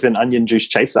chocolate with an onion juice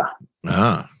chaser.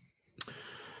 Ah.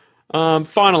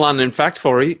 Final onion fact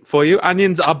for you: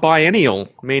 onions are biennial,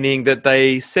 meaning that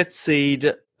they set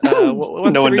seed. No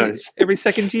one knows. Every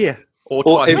second year. Or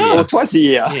twice a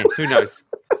year. Yeah, who knows?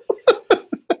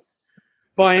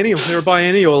 Biennial. They're a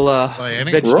biennial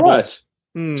vegetable. Right.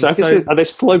 So I guess are they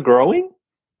slow growing?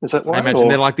 Is that why? I imagine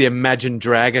they're like the Imagine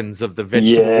Dragons of the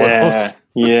vegetable world.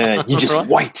 Yeah. You just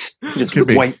wait. You just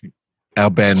wait. Our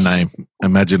band name,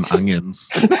 Imagine Onions.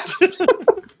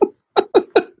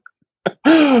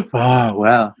 Oh,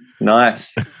 wow.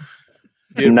 Nice.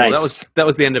 Beautiful. Nice. That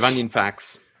was the end of onion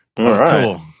facts. All right.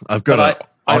 Cool. I've got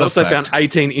I also found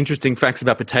 18 interesting facts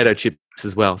about potato chips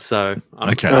as well. So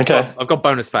I've got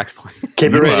bonus facts for you.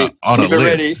 Keep it ready.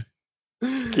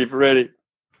 Keep it ready.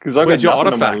 Where's your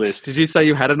otter fact? Did you say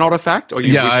you had an otter fact? Or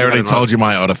I already told you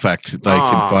my otter fact. They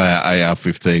can fire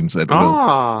AR-15s at will.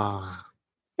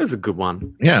 That was a good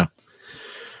one. Yeah.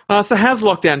 So how's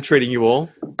lockdown treating you all?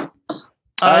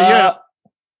 Yeah.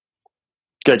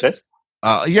 Go, Jess.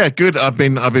 Yeah, good. I've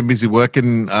been busy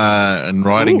working and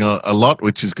writing a lot,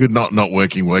 which is good. Not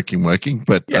working, but working.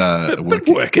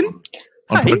 Working.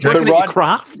 On working at your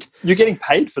craft. You're getting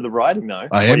paid for the writing, though.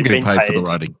 I am getting paid for the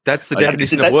writing. That's the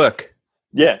definition of work.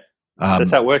 Yeah,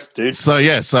 that's how it works, dude. So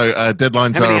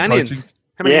deadlines How many are onions? approaching.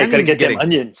 How many onions gotta get them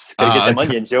onions. Gotta get them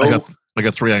onions, yo. I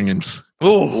got 3 onions.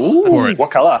 Ooh.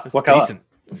 What color? What color? Decent.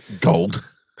 Gold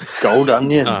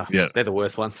onions. Yeah, they're the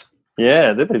worst ones.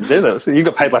 Yeah, they're so you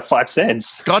got paid like 5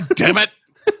 cents. God damn it!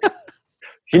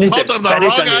 You need them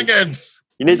Spanish onions.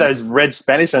 You need those red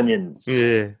Spanish onions.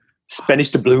 Yeah,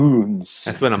 Spanish doubloons.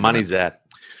 That's where the money's at.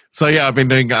 So I've been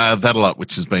doing that a lot,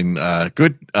 which has been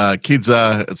good. Kids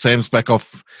Sam's back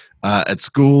off at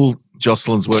school.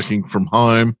 Jocelyn's working from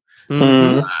home,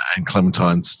 and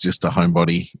Clementine's just a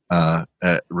homebody,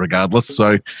 regardless.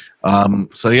 So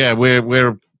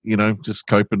we're just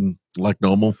coping like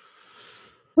normal.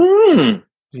 Yeah.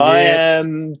 I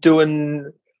am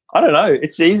doing. I don't know.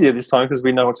 It's easier this time because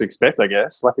we know what to expect. I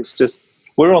guess. Like it's just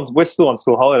we're still on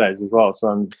school holidays as well. So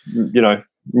I'm,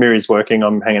 Miri's working.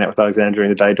 I'm hanging out with Alexander during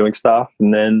the day doing stuff,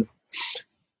 and then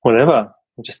whatever.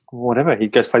 He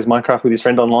goes plays Minecraft with his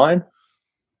friend online.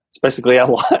 It's basically our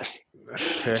life.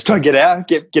 Just try and get out,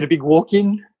 get a big walk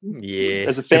in. Yeah,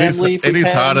 as a family. It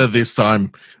is harder this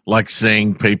time. Like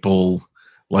seeing people.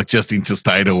 Like just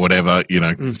interstate or whatever,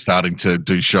 starting to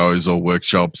do shows or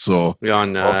workshops or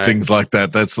things like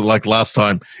that. That's like last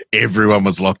time everyone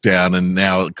was locked down, and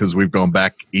now because we've gone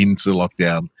back into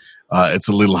lockdown, it's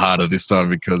a little harder this time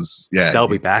because they'll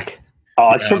be back.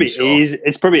 Oh, it's probably easy.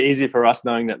 It's probably easier for us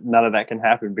knowing that none of that can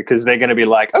happen because they're going to be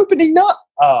like opening not.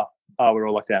 Oh, we're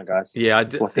all locked down, guys. Yeah,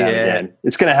 again.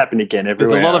 It's going to happen again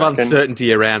everywhere. There's a lot of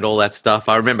uncertainty around all that stuff.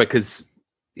 I remember because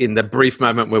in the brief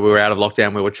moment where we were out of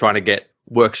lockdown, we were trying to get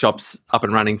workshops up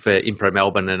and running for Impro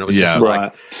Melbourne, and it was just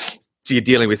like you're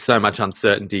dealing with so much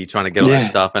uncertainty trying to get all that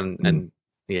stuff and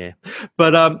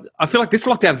but I feel like this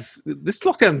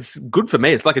lockdown's good for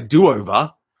me. It's like a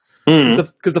do-over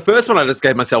because the first one I just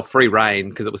gave myself free rein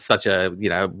because it was such a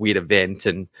weird event,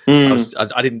 and I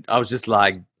was just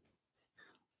like,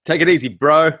 take it easy,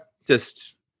 bro,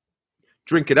 just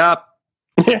drink it up,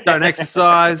 don't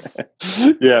exercise,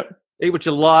 eat what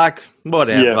you like,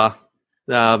 whatever.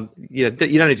 You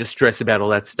don't need to stress about all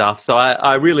that stuff. So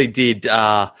I really did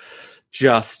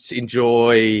just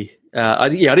enjoy. I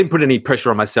didn't put any pressure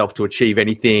on myself to achieve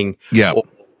anything,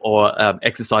 or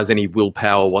exercise any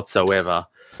willpower whatsoever.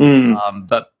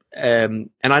 But and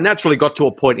I naturally got to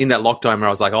a point in that lockdown where I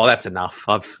was like, "Oh, that's enough.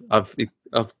 I've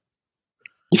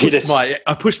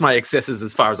pushed my excesses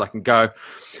as far as I can go."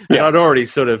 And I'd already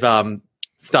sort of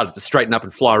started to straighten up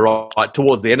and fly right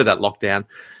towards the end of that lockdown.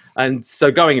 And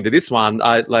so going into this one,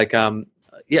 it's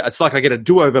like I get a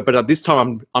do-over, but this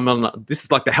time I'm on. This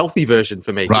is like the healthy version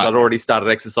for me because I'd already started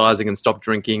exercising and stopped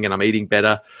drinking, and I'm eating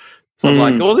better. So I'm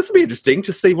like, this will be interesting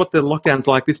to see what the lockdown's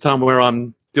like this time, where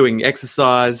I'm doing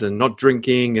exercise and not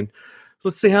drinking, and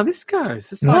let's see how this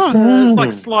goes. It's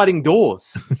like sliding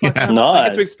doors. It's like, I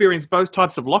get to experience both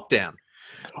types of lockdown.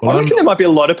 Well, I reckon there might be a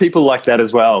lot of people like that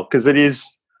as well, because it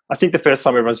is. I think the first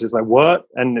time everyone's just like, "What?"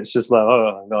 and it's just like,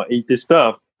 "Oh, I'm gonna eat this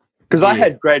stuff." Because I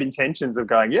had great intentions of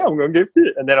going, "Yeah, I'm gonna get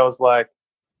fit," and then I was like,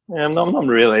 "Yeah, I'm not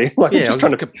really." Like, I'm just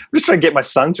trying to get my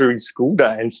son through his school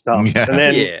day and stuff. Yeah. And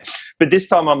then, but this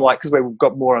time I'm like, because we've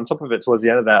got more on top of it towards the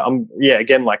end of that. I'm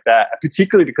again like that,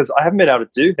 particularly because I haven't been able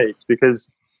to do heaps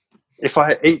because. If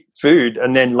I eat food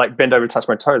and then like bend over and touch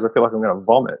my toes, I feel like I'm going to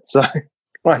vomit. So,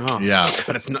 but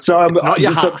it's not. So it's not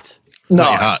your heart. It's not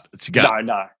your heart. It's your gut.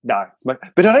 No. But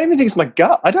I don't even think it's my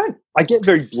gut. I get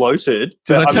very bloated.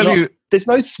 Did I tell you? There's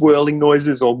no swirling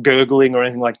noises or gurgling or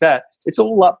anything like that. It's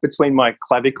all up between my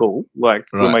clavicle, like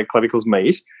where my clavicles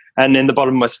meet, and then the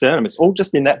bottom of my sternum. It's all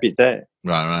just in that bit there.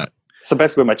 Right. So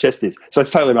basically, where my chest is. So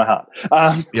it's totally my heart.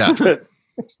 What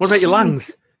about your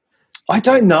lungs? I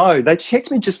don't know. They checked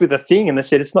me just with a thing and they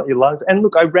said it's not your lungs. And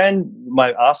look, I ran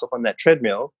my ass off on that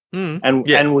treadmill and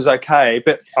was okay,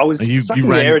 but I was sucking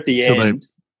air at the end.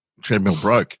 The treadmill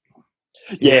broke.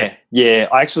 Yeah.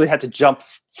 I actually had to jump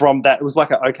from that. It was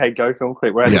like an OK Go film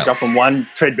clip where I had to jump from one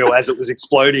treadmill as it was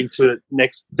exploding to the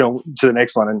next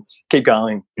one and keep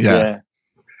going. Yeah.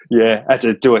 I had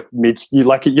to do it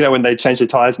when they change the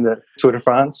tires in the Tour de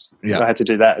France. Yeah. I had to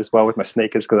do that as well with my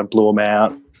sneakers because I blew them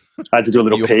out. I had to do a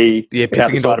little pee. Yeah,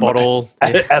 pissing into a bottle.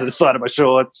 Out of the side of my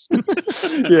shorts.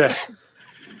 Yeah.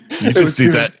 You just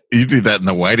did that. You did that in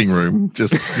the waiting room.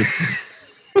 Just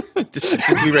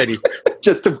be ready.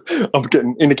 I'm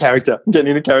getting into character.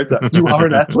 You are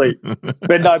an athlete.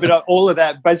 But all of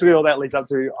that, basically all that leads up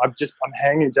to, I'm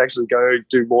hanging to actually go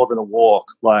do more than a walk.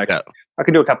 Like I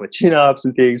can do a couple of chin-ups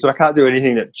and things, but I can't do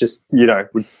anything that just,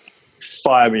 would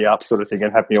fire me up sort of thing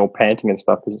and have me all panting and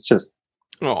stuff because it's just,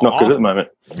 not good at the moment.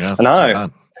 Yeah, I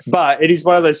know. But it is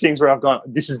one of those things where I've gone,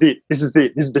 this is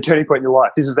the turning point in your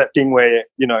life. This is that thing where,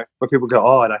 where people go,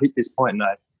 oh, and I hit this point and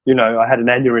I had an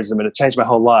aneurysm and it changed my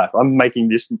whole life. I'm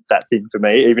making that thing for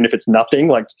me, even if it's nothing,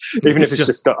 like even if it's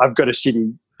just I've got a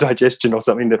shitty digestion or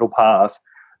something that'll pass.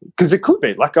 Because it could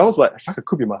be. Like I was like, fuck, it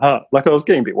could be my heart. Like I was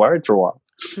getting a bit worried for a while.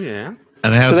 Yeah.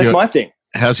 And so that's my thing.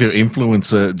 How's your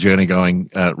influencer journey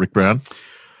going, Rick Brown?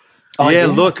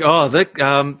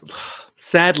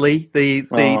 Sadly, the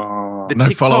no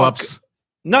TikTok, follow-ups.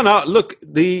 No. Look,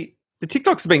 the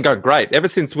TikTok's been going great ever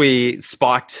since we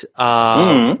spiked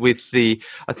with the.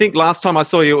 I think last time I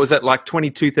saw you, it was at like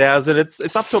 22,000.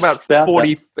 It's up to about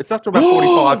 40. It's up to about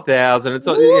 45,000. It's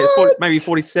maybe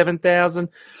 47,000.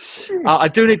 I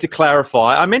do need to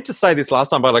clarify. I meant to say this last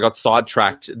time, but I got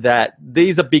sidetracked. That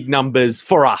these are big numbers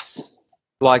for us.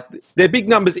 Like they're big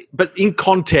numbers, but in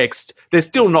context, they're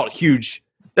still not huge.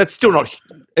 That's still not.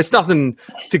 It's nothing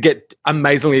to get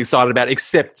amazingly excited about,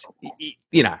 except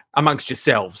amongst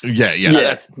yourselves. Yeah.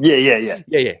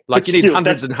 Like you need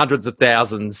hundreds and hundreds of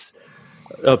thousands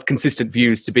of consistent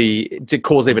views to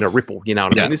cause even a ripple. You know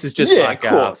what I mean? This is just like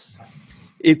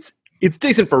it's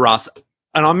decent for us.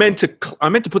 And I meant to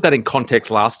put that in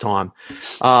context last time.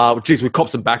 We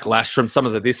copped some backlash from some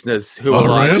of the listeners who were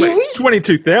like, really?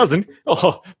 22,000?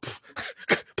 Oh.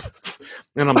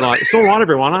 And I'm like, it's all right,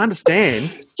 everyone. I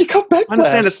understand. You got backlash. I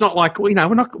understand. It's not like we're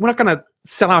not going to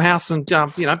sell our house and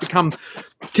become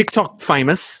TikTok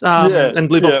famous and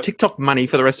live off TikTok money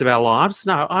for the rest of our lives.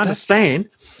 No, I understand.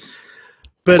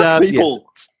 But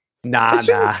people, nah.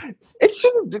 It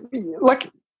shouldn't be like.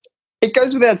 It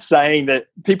goes without saying that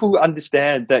people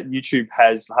understand that YouTube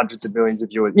has hundreds of millions of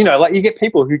viewers. Like you get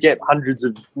people who get hundreds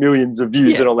of millions of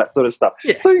views and all that sort of stuff.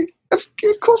 Yeah. So of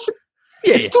course.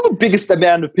 It's still the biggest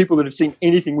amount of people that have seen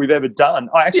anything we've ever done.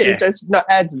 There's no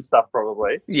ads and stuff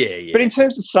probably. Yeah. But in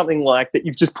terms of something like that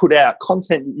you've just put out,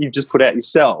 content that you've just put out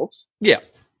yourself. Yeah.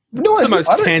 It's the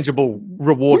most tangible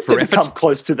reward for effort. Come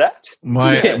close to that.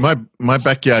 My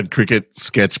backyard cricket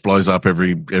sketch blows up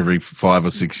every 5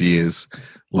 or 6 years.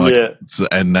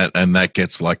 And that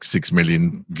gets like 6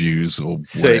 million views or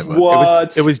whatever.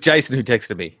 What? It was Jason who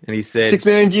texted me and he said 6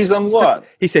 million views on what?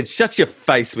 He said, "Shut your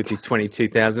face with your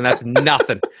 22,000. That's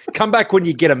nothing. Come back when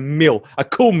you get a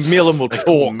cool mill, and we'll talk."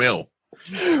 Cool mill.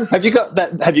 Have you got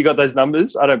that? Have you got those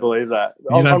numbers? I don't believe that.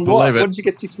 You don't believe it. What did you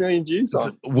get 6 million views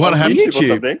on? What happened? YouTube or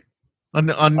something?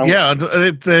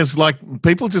 There's like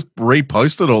people just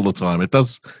repost it all the time. It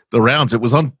does the rounds. It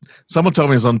was on. Someone told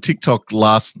me it was on TikTok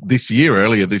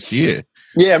earlier this year.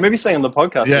 Yeah, maybe saying on the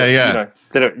podcast. Yeah.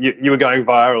 That you were going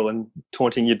viral and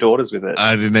taunting your daughters with it.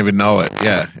 I didn't even know it.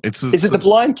 Yeah, is it the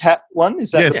blind cat one?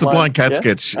 Is that? Yeah, it's the blind cat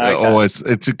sketch. Okay. Always,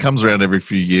 it comes around every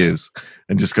few years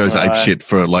and just goes ape shit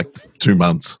for like 2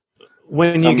 months.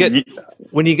 When you get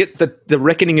When you get the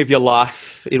reckoning of your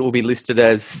life, it will be listed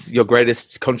as your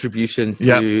greatest contribution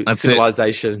to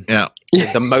civilization. Yeah.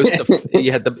 The most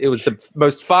it was the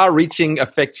most far-reaching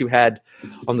effect you had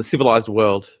on the civilized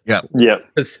world. Yeah. Yeah.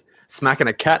 Was smacking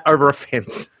a cat over a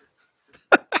fence.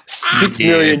 6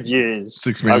 million views.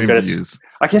 6 million views.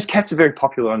 I guess cats are very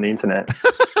popular on the internet.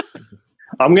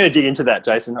 I'm going to dig into that,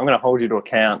 Jason. I'm going to hold you to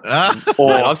account,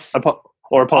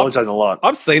 or apologize a lot.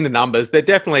 I've seen the numbers. They're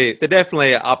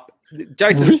definitely up.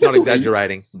 Jason's not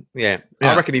exaggerating. Yeah,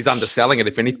 I reckon he's underselling it.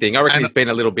 If anything, I reckon he's been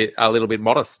a little bit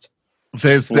modest.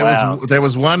 There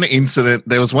was one incident.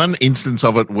 There was one instance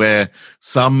of it where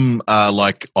some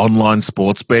like online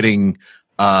sports betting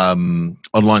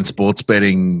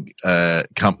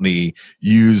company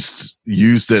used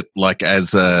it like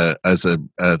as a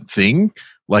thing,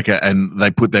 and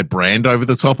they put their brand over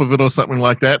the top of it or something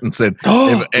like that, and said,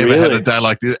 ever really? had a day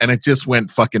like this, and it just went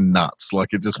fucking nuts. Like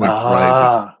it just went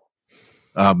crazy.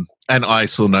 And I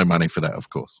saw no money for that, of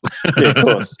course. Yeah, of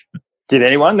course. Did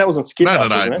anyone? That wasn't Skid House,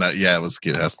 no. Yeah, it was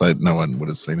Skid House. No one would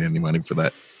have seen any money for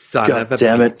that. God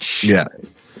damn it. Yeah.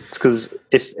 It's because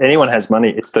if anyone has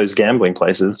money, it's those gambling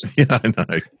places. Yeah, I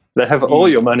know. They have all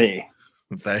your money.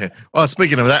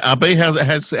 Speaking of that, RB,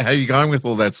 how are you going with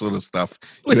all that sort of stuff?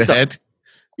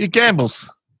 Your gambles.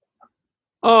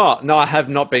 Oh, no, I have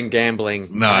not been gambling.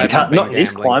 No. Not in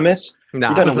this climate. No.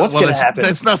 You don't know what's going to happen.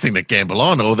 There's nothing to gamble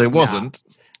on, or there wasn't.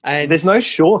 And there's no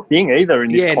sure thing either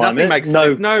in this climate.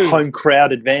 No home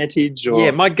crowd advantage.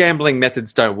 My gambling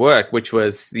methods don't work, which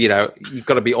was, you've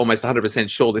got to be almost 100%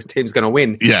 sure this team's going to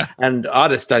win. Yeah. And I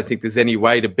just don't think there's any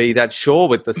way to be that sure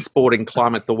with the sporting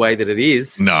climate the way that it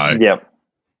is. No. Yep.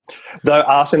 Though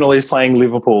Arsenal is playing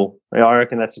Liverpool, I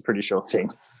reckon that's a pretty sure thing.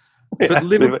 But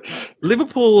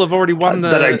Liverpool have already won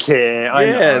They don't care. I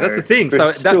know. That's the thing.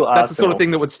 So that's the sort of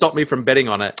thing that would stop me from betting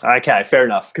on it. Okay, fair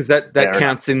enough. Because that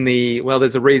counts in the,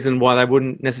 there's a reason why they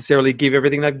wouldn't necessarily give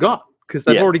everything they've got. Because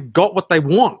they've already got what they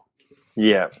want.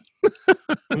 Yeah.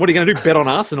 And what are you going to do, bet on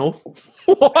Arsenal?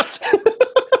 What?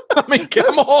 I mean,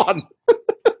 come on.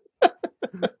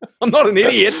 I'm not an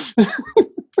idiot.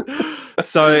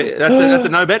 So that's a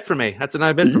no bet for me.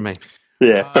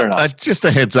 Yeah, fair enough. Just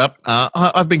a heads up,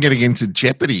 I've been getting into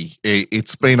Jeopardy.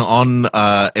 It's been on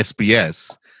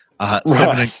SBS,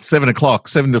 7 o'clock,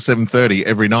 7 to 7:30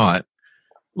 every night.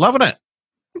 Loving it.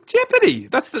 Jeopardy.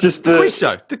 That's the quiz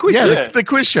show. The quiz show. Yeah, the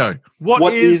quiz show.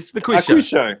 What is the quiz show? Quiz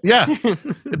show? Yeah.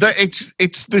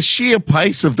 It's the sheer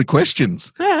pace of the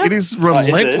questions. Yeah. It is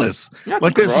relentless.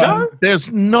 Like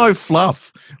there's no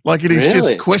fluff. Like it is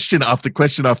just question after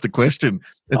question after question.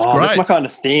 It's great. That's my kind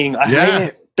of thing. I hate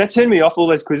it. That turned me off all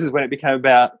those quizzes when it became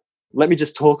about, let me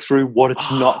just talk through what it's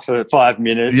not for 5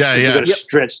 minutes. Yeah. We've got to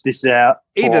stretch this out.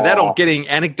 Either that or getting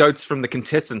anecdotes from the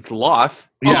contestant's life.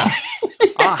 Yeah.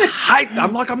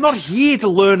 I'm not here to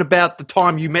learn about the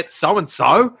time you met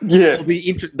so-and-so. Yeah. Or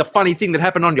the funny thing that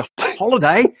happened on your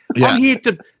holiday. Yeah. I'm here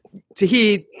to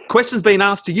hear questions being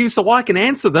asked to you so I can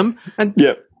answer them and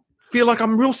feel like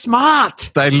I'm real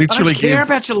smart. They literally care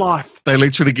about your life. They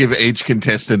literally give each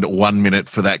contestant 1 minute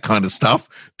for that kind of stuff.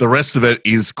 The rest of it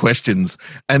is questions.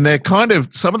 And they're kind of,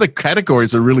 some of the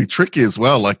categories are really tricky as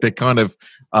well. Like they're kind of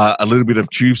a little bit of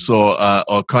juice or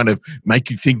kind of make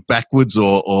you think backwards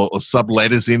or sub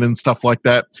letters in and stuff like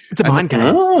that. It's a mind game.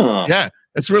 Yeah,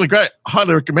 it's really great.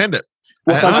 Highly recommend it.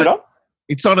 What time's it on?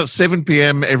 It's on at 7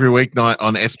 p.m. every weeknight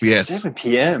on SBS. 7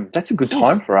 p.m. That's a good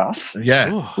time for us.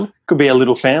 Yeah. Could be a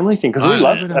little family thing because we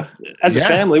love, as a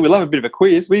family, we love a bit of a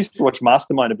quiz. We used to watch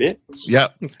Mastermind a bit. Yeah.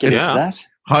 Get into that.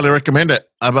 Highly recommend it.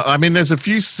 I mean, there's a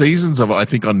few seasons of it, I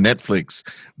think, on Netflix,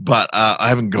 but I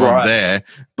haven't gone there.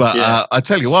 But I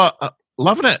tell you what,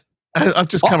 loving it. I've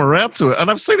just come around to it.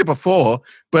 And I've seen it before,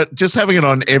 but just having it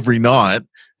on every night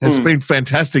has been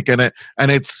fantastic, and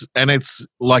it's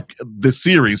like the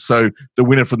series. So the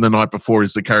winner from the night before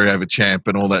is the carryover champ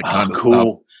and all that kind of stuff.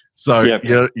 So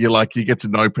you're like, you get to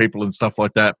know people and stuff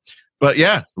like that. But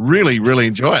yeah, really, really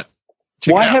enjoy it.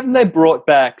 Why haven't they brought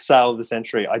back Sale of the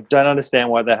Century? I don't understand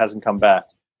why that hasn't come back.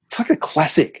 It's like a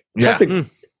classic.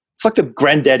 It's like the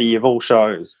granddaddy of all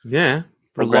shows. Yeah,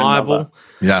 reliable.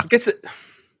 Yeah, I guess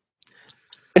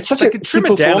it's such they a could trim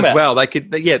simple it down format. As well. They could,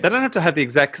 they don't have to have the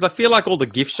exact, because I feel like all the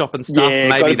gift shop and stuff,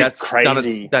 maybe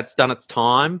that's done its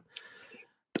time.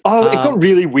 Oh, it got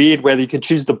really weird where you could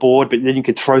choose the board, but then you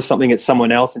could throw something at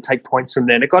someone else and take points from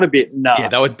there. And it got a bit nuts. Yeah,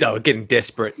 they were getting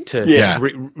desperate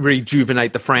to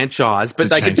rejuvenate the franchise, but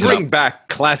they could bring back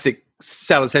classic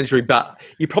Sale of the Century, but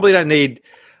you probably don't need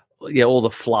all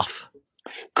the fluff.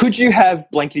 Could you have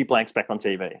blankety blanks back on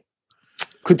TV?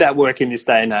 Could that work in this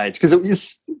day and age? Because it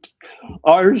was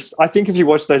Irish. I think if you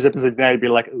watch those episodes now, you'd be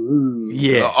like, ooh.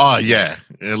 Yeah. Oh, yeah.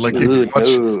 Like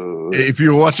if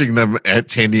you were watching them at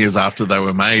 10 years after they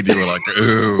were made, you were like,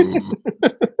 ooh.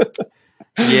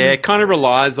 Yeah, it kind of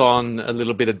relies on a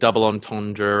little bit of double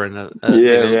entendre and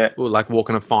like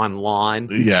walking a fine line.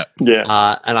 Yeah.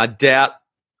 And I doubt,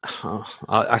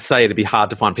 I say it'd be hard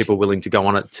to find people willing to go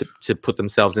on it to put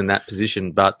themselves in that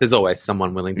position, but there's always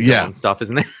someone willing to go on stuff,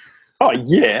 isn't there? Oh,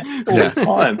 yeah. All the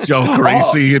time. Joel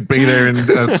Creasy would be there in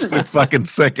a split fucking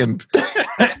second.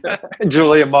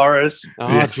 Julia Morris.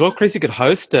 Oh, Joel Creasy could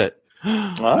host it.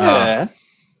 Yeah.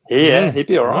 Yeah, he'd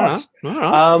be all right.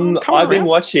 I've been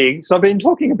watching, so I've been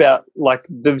talking about like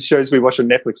the shows we watch on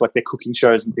Netflix, like their cooking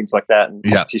shows and things like that, and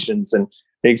competitions and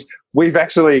things. We've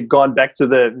actually gone back to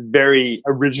the very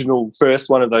original first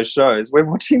one of those shows. We're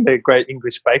watching the Great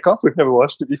English Bake Off. We've never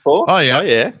watched it before. Oh,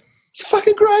 yeah. It's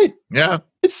fucking great. Yeah.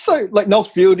 It's so, like, Noel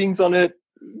Fielding's on it.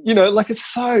 You know, like it's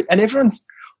so, and everyone's,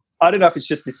 I don't know if it's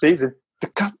just this season,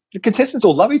 the contestants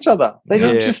all love each other. They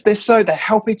don't they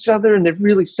help each other, and they're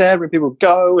really sad when people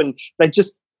go, and they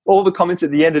just, all the comments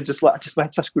at the end are just like, I just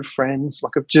made such good friends.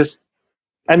 Like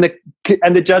and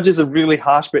the judges are really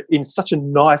harsh, but in such a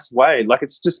nice way. Like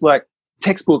it's just like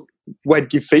textbook way to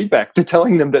give feedback. They're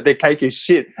telling them that their cake is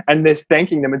shit, and they're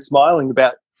thanking them and smiling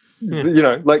about,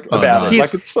 about it.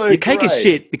 Like it's so your cake is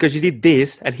shit because you did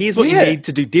this, and here's what you need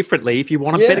to do differently if you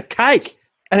want a better cake.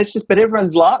 And it's just, but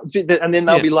everyone's laughing, and then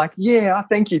they'll be like,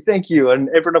 thank you, and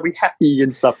everyone will be happy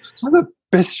and stuff. It's like the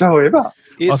best show ever.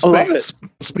 I love it.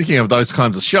 Speaking of those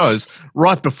kinds of shows,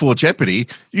 right before Jeopardy,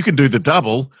 you can do the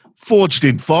double. Forged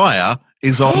in Fire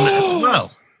is on as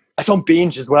well. It's on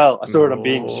Binge as well. I saw it on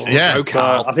Binge. Yeah. So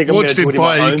I think I'm going to do it in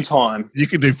my own time. You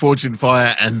can do Forged in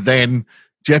Fire and then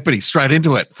Jeopardy straight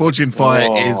into it. Forged in Fire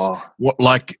is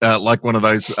like one of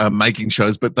those making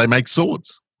shows, but they make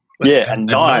swords. Yeah, and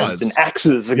knives and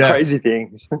axes and crazy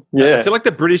things. I feel like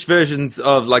the British versions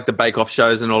of like the Bake Off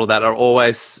shows and all of that are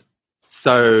always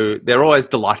they're always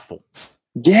delightful.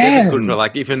 Yeah. Good for,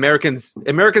 like, if Americans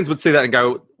would see that and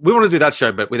go, we want to do that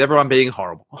show, but with everyone being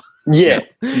horrible. Yeah.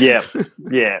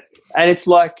 And it's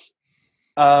like,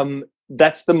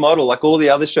 that's the model. Like all the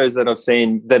other shows that I've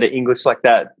seen that are English like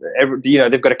that,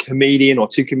 they've got a comedian or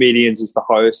two comedians as the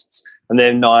hosts, and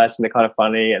they're nice and they're kind of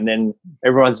funny, and then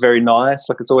everyone's very nice.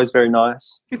 Like it's always very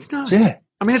nice. It's nice. Yeah.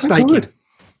 I mean, it's naked.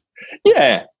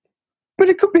 Yeah. But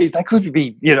they could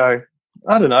be,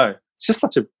 I don't know. It's just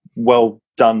such a well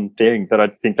done thing that I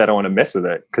think they don't want to mess with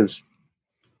it because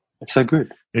it's so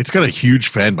good. It's got a huge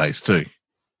fan base too.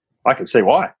 I can see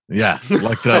why. Yeah,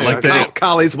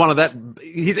 Carly's one of that.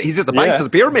 He's at the base of the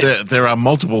pyramid. There are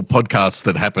multiple podcasts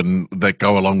that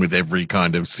go along with every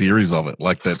kind of series of it,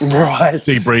 like that. Right.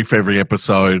 Debrief every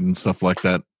episode and stuff like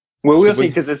that. Well, we'll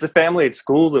think because there's a family at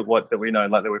school that we know,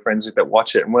 like that we're friends with, that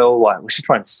watch it, and we're all like, we should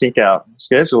try and sync our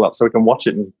schedule up so we can watch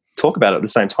it and talk about it at the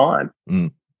same time.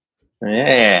 Mm.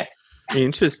 Yeah.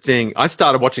 Interesting. I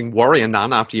started watching Warrior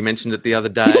Nun after you mentioned it the other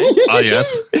day. Oh,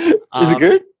 yes. Is it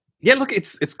good? Yeah, look,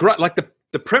 it's great. Like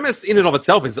the premise in and of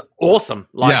itself is awesome.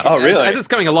 Like, Oh, really? As it's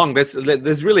coming along,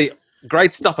 there's really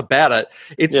great stuff about it.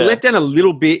 It's let down a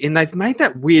little bit, and they've made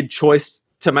that weird choice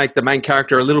to make the main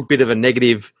character a little bit of a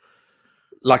negative.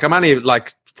 Like, I'm only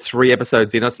like 3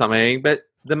 episodes in or something, but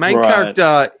the main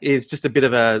character is just a bit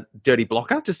of a dirty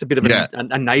blocker, just a bit of a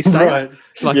naysayer. Right.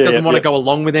 Like, doesn't want to go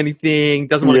along with anything,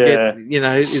 doesn't want to get,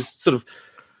 is sort of,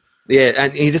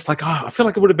 and you're just like, I feel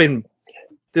like it would have been,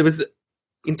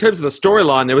 in terms of the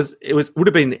storyline, would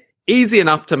have been easy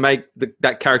enough to make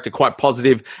that character quite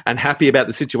positive and happy about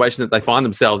the situation that they find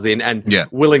themselves in and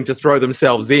willing to throw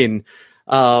themselves in.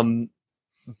 But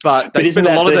isn't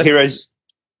that a lot of the heroes?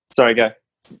 Sorry, go.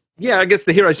 Yeah, I guess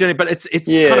the hero's journey, but it's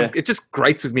kind of, it just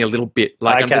grates with me a little bit.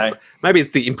 Like, maybe it's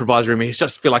the improviser in me. I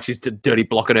just feel like she's dirty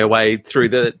blocking her way through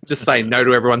just saying no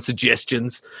to everyone's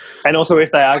suggestions. And also,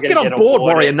 if they are going to get on board,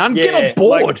 Warrior Nun, get on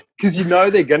board. Because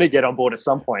they're going to get on board at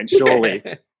some point, surely.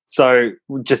 Yeah. So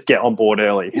just get on board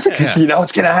early because you know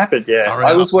it's going to happen. Yeah.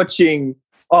 I was watching,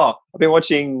 I've been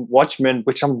watching Watchmen,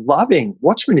 which I'm loving.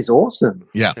 Watchmen is awesome.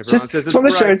 Yeah. It's one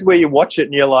of the shows where you watch it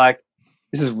and you're like,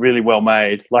 this is really well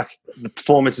made. Like, the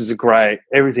performances are great.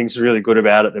 Everything's really good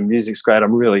about it. The music's great.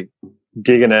 I'm really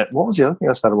digging it. What was the other thing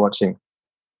I started watching?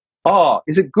 Oh,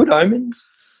 is it Good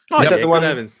Omens? Oh, is that the one?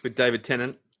 Good Omens with David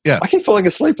Tennant. Yeah. I keep falling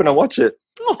asleep when I watch it.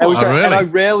 Really? And I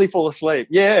rarely fall asleep.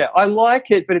 Yeah, I like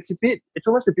it, but it's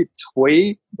almost a bit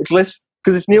twee. It's less,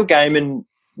 because it's Neil Gaiman.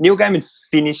 Neil Gaiman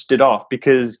finished it off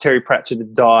because Terry Pratchett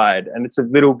had died, and it's a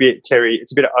little bit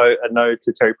it's a bit of a nod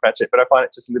to Terry Pratchett, but I find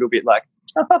it just a little bit like,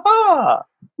 it's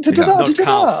not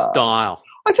Carl's style.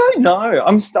 I don't know.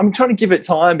 I'm trying to give it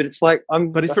time, but it's like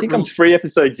I'm 3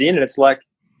 episodes in, and it's like.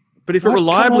 But if it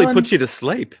reliably puts you to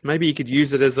sleep, maybe you could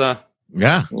use it as a.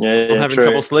 Yeah. I'm having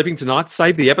trouble sleeping tonight.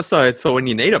 Save the episodes for when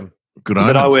you need them. Good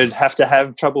omens. But I would have to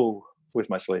have trouble with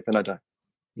my sleep, and I don't.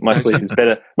 My sleep is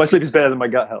better. My sleep is better than my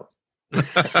gut health.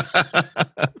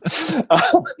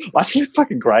 I sleep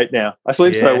fucking great now. I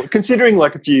sleep so, considering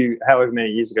like however many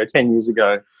years ago, 10 years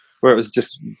ago, where it was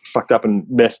just fucked up and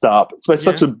messed up. It's made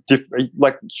such a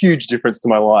huge difference to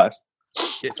my life.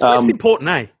 Yeah, sleep's important,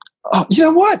 eh? Oh, you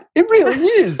know what? It really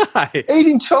is.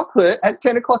 Eating chocolate at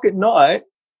 10 o'clock at night,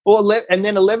 and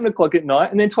then 11 o'clock at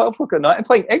night, and then 12 o'clock at night, and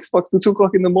playing Xbox till 2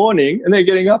 o'clock in the morning, and then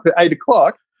getting up at 8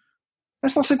 o'clock.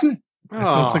 That's not so good. That's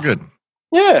not so good.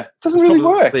 Yeah, it doesn't really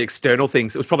work. The external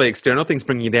things. It was probably external things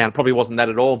bringing you down. It probably wasn't that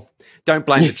at all. Don't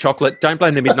blame the chocolate. Don't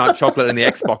blame the midnight chocolate and the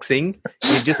Xboxing.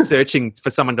 You're just searching for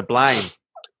someone to blame.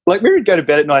 Like, we would go to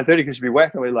bed at 9:30 because you'd be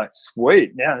whacked, and we're like,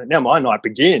 sweet, now my night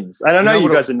begins. And I know you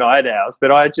guys are night owls,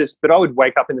 but I would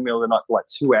wake up in the middle of the night for like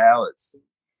 2 hours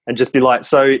and just be like,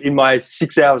 so in my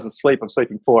 6 hours of sleep, I'm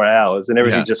sleeping 4 hours, and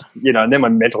everything just, and then my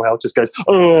mental health just goes,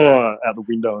 out the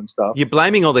window and stuff. You're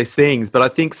blaming all these things, but I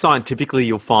think scientifically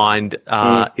you'll find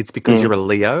it's because you're a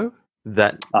Leo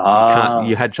that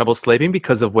you had trouble sleeping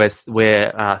because of where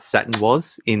Saturn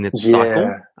was in its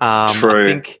cycle. True. I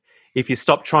think if you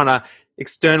stop trying to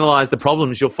externalize the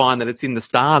problems, you'll find that it's in the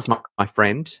stars, my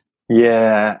friend.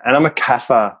 Yeah, and I'm a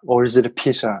kapha, or is it a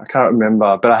pitta? I can't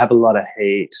remember, but I have a lot of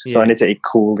heat, so I need to eat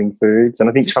cooling foods, and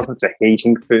I think chocolate's a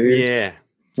heating food. Yeah.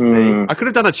 See, I could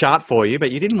have done a chart for you,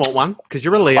 but you didn't want one because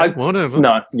you're a Leo. Whatever.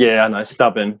 No, I know,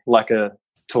 stubborn, like a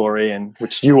Tory, and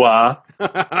which you are.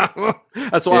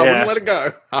 That's why I wouldn't let it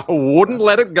go. I wouldn't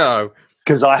let it go.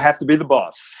 Because I have to be the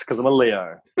boss, because I'm a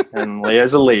Leo, and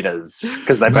Leos are leaders,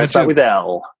 because they both start with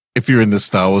L. If you're in the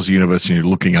Star Wars universe and you're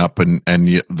looking up and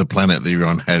the planet that you're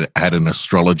on had an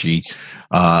astrology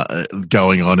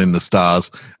going on in the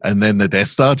stars, and then the Death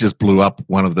Star just blew up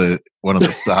one of the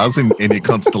stars in your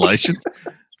constellation,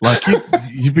 like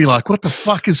you'd be like, what the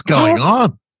fuck is going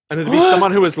on? And it'd be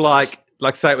someone who was like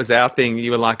say it was our thing.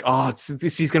 You were like,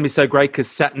 this is going to be so great because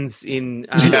Saturn's in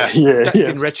Saturn's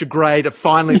in retrograde.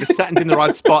 Finally, the Saturn's in the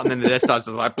right spot, and then the Death Star's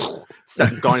just like,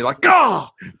 Saturn's gone. You're like, God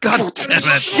damn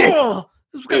it!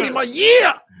 This is going to be my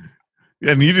year.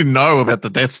 And you didn't know about the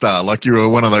Death Star. Like, you were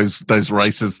one of those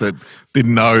races that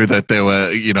didn't know that there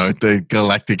were, the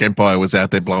Galactic Empire was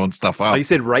out there blowing stuff up. Oh, you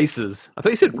said races. I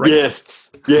thought you said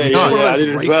racists. Yeah, I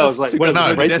did as well. I was like, what is a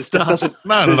racist?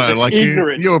 No. Like,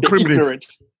 you're a primitive,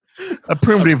 a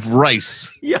primitive race.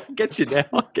 Yeah, I get you now.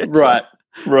 Right.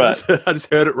 I just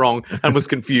heard it wrong and was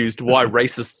confused why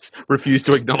racists refuse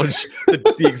to acknowledge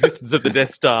the existence of the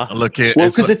Death Star. Look here. Well,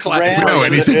 because it's round. If you know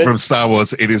anything from Star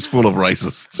Wars, it is full of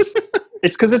racists.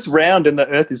 It's because it's round and the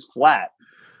Earth is flat.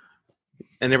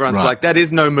 And everyone's like, that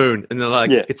is no moon. And they're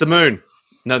like, it's a moon.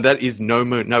 No, that is no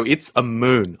moon. No, it's a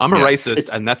moon. I'm a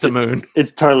racist, and that's a moon.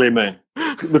 It's totally a moon.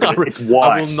 Look, it's white.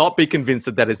 I will not be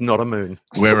convinced that is not a moon.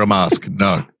 Wear a mask.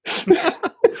 No.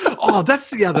 Oh, that's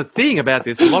the other thing about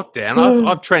this lockdown.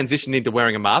 I've transitioned into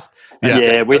wearing a mask.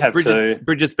 Yeah, we have too.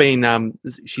 Bridget's been,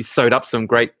 she's sewed up some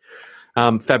great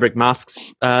fabric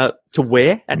masks to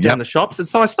wear down the shops. And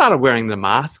so I started wearing the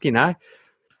mask,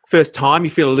 First time you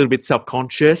feel a little bit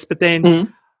self-conscious, but then,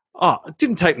 it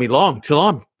didn't take me long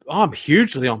till I'm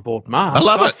hugely on board masks. I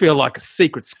love it. I feel like a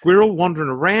secret squirrel wandering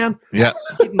around,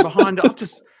 hidden behind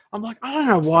it. I'm like, I don't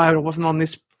know why I wasn't on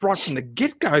this right from the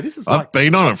get-go. I've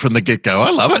been on it from the get-go.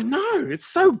 I love it. I know. It's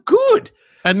so good.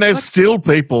 And there's still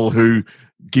people who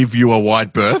give you a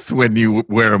wide berth when you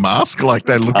wear a mask. Like,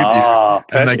 they look at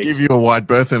you and they give you a wide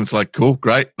berth, and it's like, cool,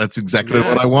 great. That's exactly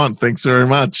what I want. Thanks very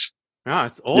much. Oh,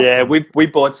 it's awesome. Yeah, we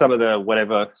bought some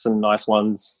of some nice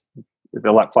ones.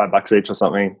 They're like $5 each or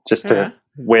something, just to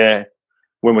wear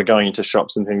when we're going into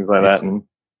shops and things like that. And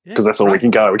because that's all we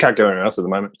can go. We can't go anywhere else at the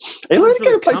moment. Are you allowed to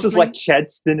go to places like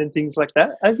Chadstone and things like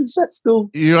that? Is that still...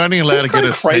 You're only allowed to get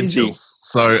essentials.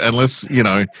 So unless,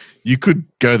 you could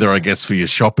go there, I guess, for your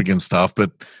shopping and stuff, but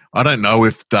I don't know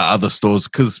if the other stores,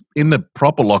 because in the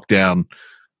proper lockdown,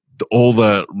 all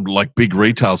the big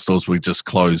retail stores were just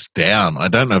closed down. I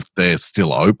don't know if they're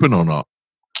still open or not.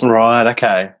 Right,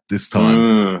 okay. This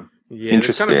time. Yeah,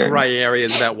 there's kind of grey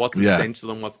areas about what's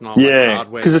essential and what's not. Yeah,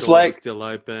 because it's like still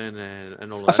open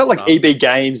and all that. I felt stuff. like EB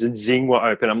Games and Zing were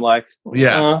open. I'm like,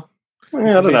 I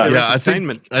don't know. Yeah, I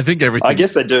think everything. I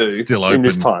guess they do still open in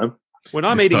this time. When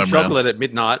I'm eating chocolate at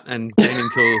midnight and gaming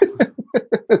till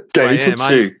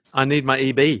 2, I need my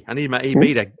EB. I need my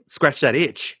EB to scratch that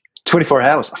itch. 24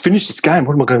 hours. I finished this game.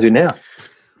 What am I going to do now?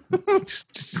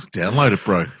 just download it,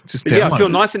 bro. Just download it. I feel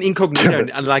nice and incognito,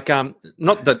 and like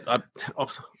not that.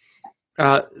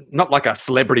 Not like a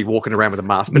celebrity walking around with a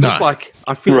mask, but just like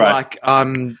I feel like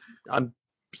I'm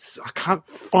can't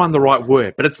find the right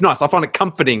word, but it's nice. I find it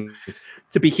comforting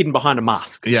to be hidden behind a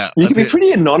mask. Yeah. You can be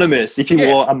pretty anonymous if you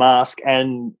wore a mask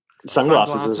and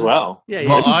sunglasses as well. Yeah,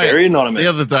 Well, it's very anonymous. The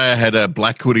other day I had a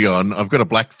black hoodie on. I've got a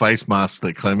black face mask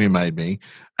that Clemmy made me,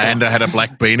 and I had a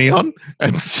black beanie on.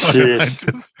 And so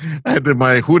I had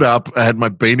my hood up, I had my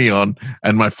beanie on,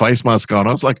 and my face mask on.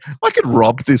 I was like, I could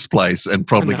rob this place and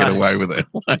probably get away with it.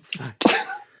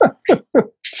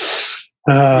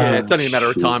 Yeah, it's only a matter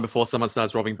of time before someone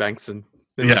starts robbing banks and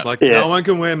it's like, no one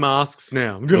can wear masks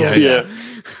now. Yeah.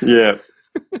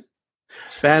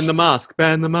 Ban the mask.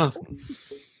 Ban the mask.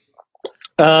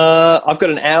 I've got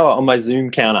an hour on my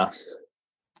Zoom counter.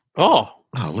 Oh,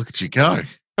 look at you go.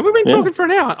 Have we been talking for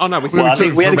an hour? Oh, no. We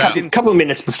had a couple of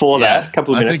minutes before that. A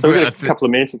couple of minutes. So we've got a couple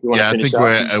of minutes if you want to finish up.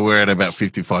 I think we're at about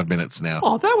 55 minutes now.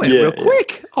 Oh, that went real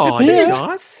quick. Oh,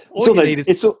 nice.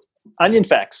 It's onion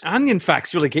facts. Onion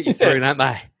facts really get you through, don't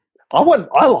they? I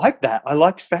like that. I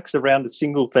like facts around a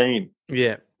single theme.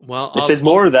 Yeah. Well, if there's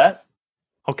more of that,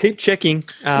 I'll keep checking.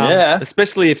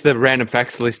 Especially if the random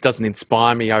facts list doesn't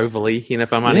inspire me overly.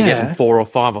 If I'm only getting 4 or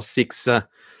 5 or 6.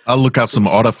 I'll look up some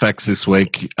otter facts this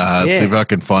week. See if I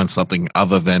can find something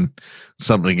other than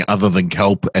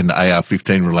kelp and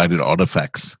AR-15 related otter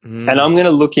facts. And I'm going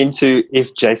to look into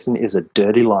if Jason is a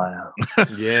dirty liar.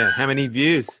 Yeah. How many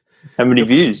views? How many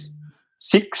views?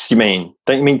 6, you mean?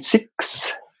 Don't you mean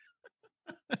 6?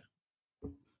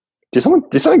 Did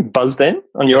something buzz then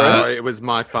on your end? It was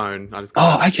my phone.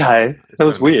 Okay. That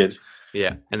was weird.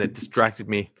 Yeah, and it distracted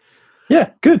me.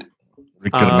 Yeah, good.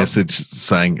 Rick got a message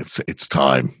saying it's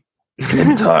time.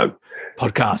 It's time.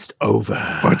 Podcast over.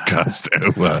 Podcast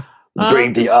over.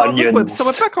 Bring the onions. So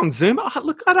we're back on Zoom.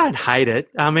 Look, I don't hate it.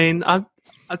 I mean,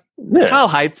 Carl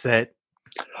hates it.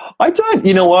 I don't.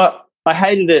 You know what? I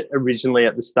hated it originally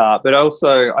at the start, but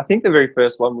also I think the very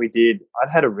first one we did,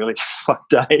 I'd had a really fucked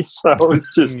day, so I was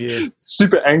just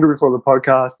super angry before the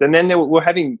podcast. And then we're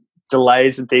having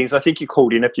delays and things. I think you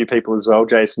called in a few people as well,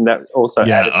 Jason. That also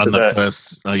added to the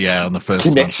first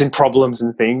connection problems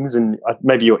and things. And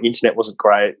maybe your internet wasn't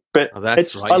great, but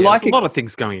that's right. I like it. A lot of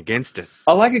things going against it.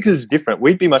 I like it because it's different.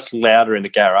 We'd be much louder in the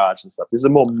garage and stuff. This is a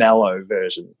more mellow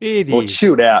version, more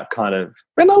chilled out kind of.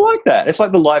 And I like that. It's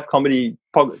like the live comedy,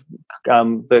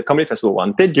 the comedy festival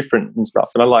ones. They're different and stuff,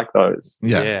 and I like those.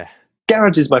 Yeah.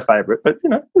 Garage is my favorite, but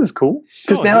this is cool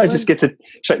because now I just get to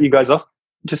shut you guys off.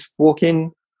 Just walk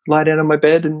in, lie down on my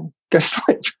bed and go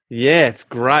sleep. Yeah, it's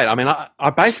great. I mean, I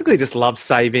basically just love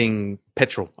saving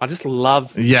petrol. I just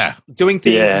love doing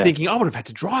things and thinking, I would have had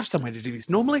to drive somewhere to do this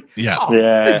normally.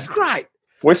 This is great.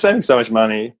 We're saving so much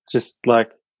money just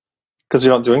because we're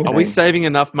not doing anything. Are we saving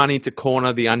enough money to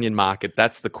corner the onion market?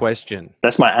 That's the question.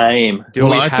 That's my aim.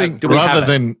 I think rather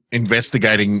than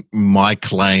investigating my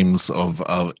claims of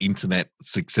internet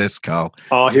success, Carl.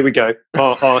 Oh, here we go.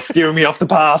 Oh, steering me off the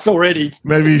path already.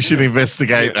 Maybe you should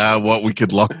investigate what we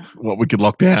could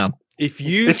lock down. If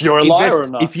you're a liar or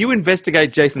not. If you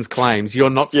investigate Jason's claims, you're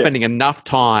not spending enough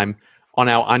time on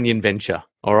our onion venture.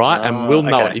 All right, and we'll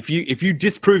know it. If you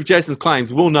disprove Jason's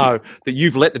claims, we'll know that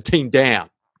you've let the team down.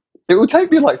 It will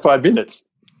take me like 5 minutes.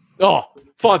 Oh,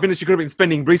 5 minutes you could have been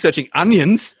spending researching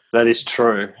onions. That is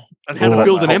true. And how to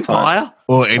build an empire.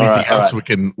 Or anything else we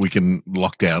can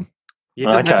lock down. Yeah,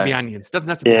 it doesn't have to be onions. It doesn't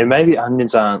have to be onions. Maybe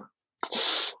onions aren't.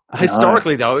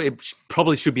 Historically, though, it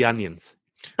probably should be onions.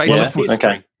 Based on history.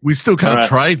 Okay. We still can't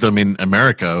trade them in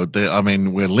America.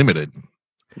 We're limited.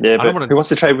 Yeah, but who wants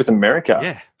to trade with America?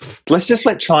 Yeah. Let's just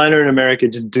let China and America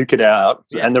just duke it out,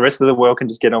 and the rest of the world can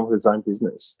just get on with its own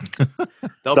business.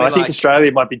 So I think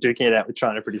Australia might be duking it out with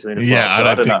China pretty soon as well. Yeah, I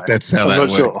don't think that's how that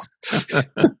works. Sure.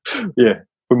 Yeah,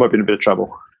 we might be in a bit of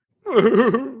trouble.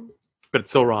 But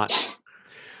it's all right.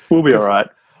 We'll be all right.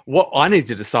 What I need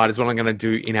to decide is what I'm going to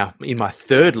do in my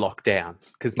third lockdown,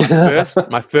 because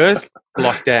my first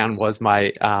lockdown was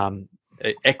my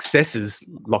excesses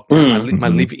lockdown. My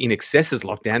live in excesses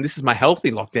lockdown. This is my healthy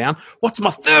lockdown. What's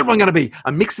my third one going to be?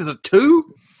 A mix of the two?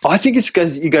 I think it's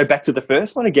because you go back to the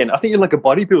first one again. I think you're like a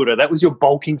bodybuilder. That was your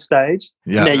bulking stage.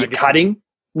 Yeah. Now you're cutting.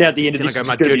 Now at the end of this, you're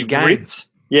going to go dirty gains.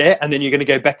 Yeah, and then you're going to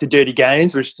go back to dirty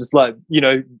gains, which is just like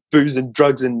booze and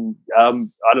drugs and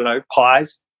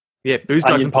pies. Yeah, booze,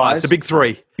 drugs, and pies. The big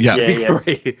three. Yeah, big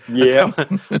three. Yeah.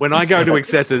 When I go to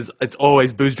excesses, it's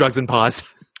always booze, drugs, and pies.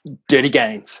 Dirty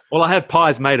gains. Well, I have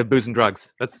pies made of booze and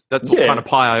drugs. That's what kind of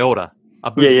pie I order.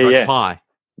 A booze and drugs pie.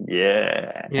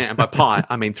 Yeah. Yeah, and by pie,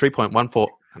 I mean 3.14.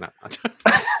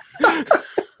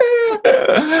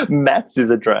 Maths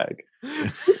is a drag.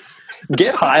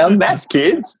 Get high on maths,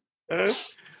 kids. All right,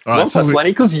 1 + 1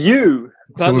 = you.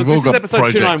 So we've all this got is episode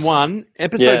projects. 291.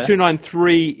 Episode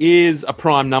 293 is a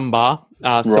prime number.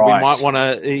 So we might want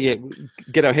to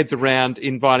get our heads around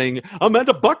inviting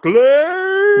Amanda Buckley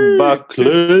to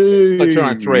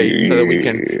 293 so that we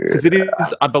can, because it is,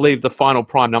 I believe, the final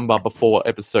prime number before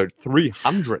episode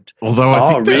 300. Although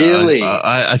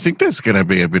I think there's going to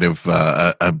be a bit of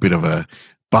a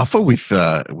buffer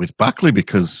with Buckley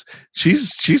because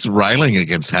she's railing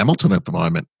against Hamilton at the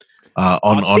moment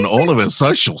on all of her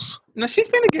socials. No, she's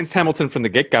been against Hamilton from the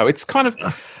get-go. It's kind of,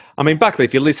 I mean, Buckley,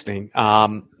 if you're listening,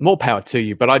 more power to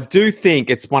you. But I do think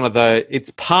it's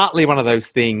partly one of those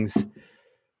things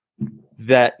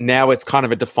that now it's kind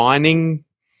of a defining.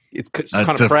 It's kind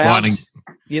of defining. Proud.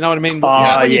 You know what I mean?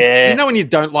 You know when you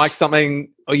don't like something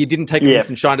or you didn't take a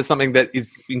instant shine to something that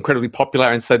is incredibly popular,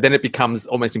 and so then it becomes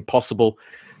almost impossible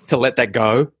to let that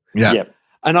go. Yeah. Yep.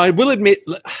 And I will admit,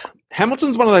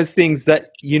 Hamilton's one of those things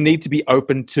that you need to be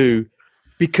open to.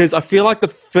 Because I feel like the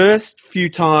first few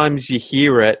times you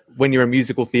hear it when you're a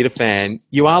musical theatre fan,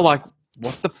 you are like,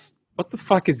 what the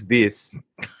fuck is this?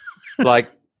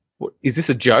 Like, is this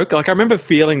a joke? Like, I remember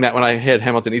feeling that when I heard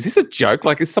Hamilton. Is this a joke?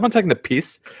 Like, is someone taking the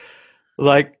piss?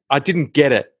 Like, I didn't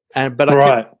get it.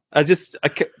 Because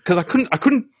I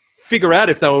couldn't figure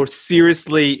out if they were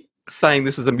seriously saying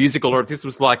this was a musical or if this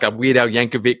was like a Weird Al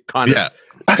Yankovic kind of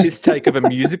piss take of a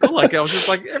musical. Like, I was just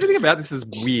like, everything about this is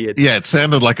weird. Yeah, it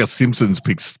sounded like a Simpsons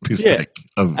piss take.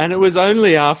 And it was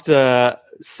only after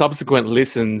subsequent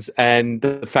listens and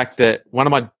the fact that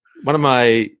one of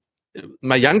my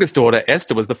youngest daughter,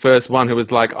 Esther, was the first one who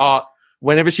was like,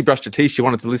 whenever she brushed her teeth, she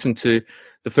wanted to listen to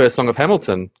the first song of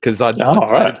Hamilton because I'd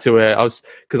played it to her.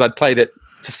 Because I'd played it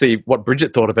to see what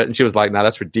Bridget thought of it, and she was like, "No,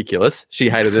 that's ridiculous." She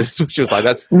hated this. She was like,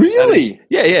 "That's really,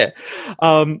 yeah."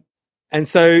 And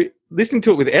so listening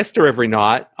to it with Esther every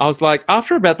night, I was like,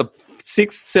 after about the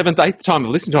 6th, 7th, 8th time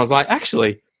of listening to it, I was like,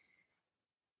 actually,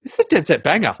 this is a dead set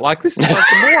banger. Like, this is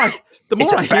like, the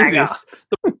more I hear this,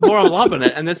 the more I'm loving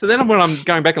it. And so then when I'm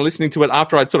going back and listening to it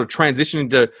after I'd sort of transitioned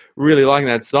into really liking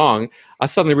that song, I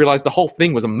suddenly realized the whole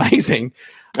thing was amazing.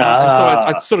 And so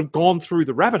I'd sort of gone through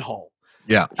the rabbit hole.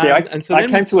 Yeah. See, I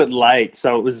came to it late,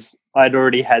 so I'd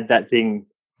already had that thing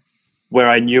where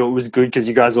I knew it was good because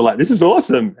you guys were like, "This is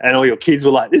awesome," and all your kids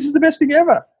were like, "This is the best thing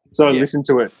ever." So I listened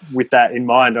to it with that in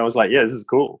mind. I was like, "Yeah, this is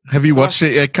cool." Have you watched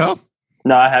it yet, Carl?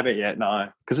 No, I haven't yet. No,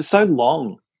 because it's so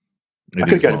long. I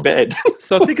could go to bed.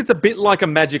 So I think it's a bit like a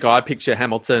Magic Eye Picture,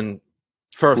 Hamilton,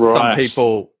 for some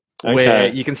people. Where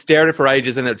you can stare at it for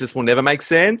ages and it just will never make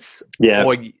sense. Yeah.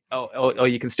 Or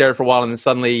you can stare at it for a while and then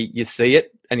suddenly you see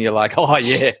it and you're like, oh,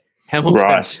 yeah, Hamilton.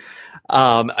 Right.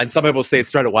 And some people see it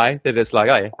straight away. They're just like,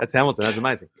 oh, yeah, that's Hamilton. That's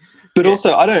amazing. But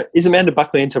also, is Amanda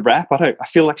Buckley into rap? I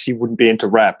feel like she wouldn't be into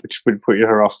rap, which would put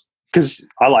her off because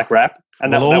I like rap.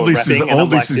 And all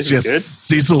this is just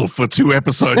sizzle for 2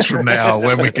 episodes from now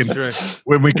when we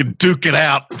can duke it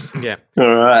out. Yeah.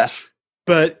 All right.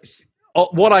 But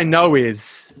what I know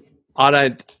is I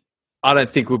don't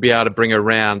think we'll be able to bring her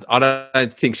around. I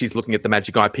don't think she's looking at the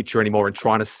Magic Eye Picture anymore and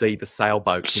trying to see the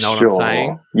sailboat. You know what I'm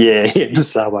saying? Yeah, the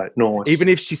sailboat. Nice. Even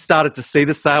if she started to see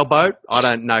the sailboat, I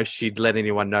don't know she'd let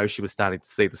anyone know she was starting to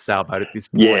see the sailboat at this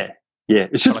point. Yeah.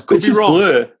 It's just, I could be wrong.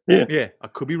 Blur. Yeah, I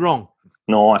could be wrong.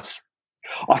 Nice.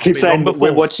 I keep saying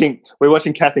we're watching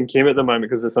Kath and Kim at the moment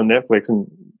because it's on Netflix and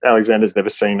Alexander's never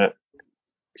seen it.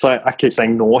 So I keep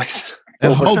saying noise.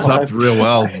 It holds up real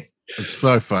well. It's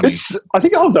so funny. I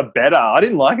think it holds up better. I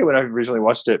didn't like it when I originally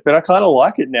watched it, but I kind of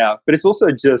like it now. But it's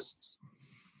also just,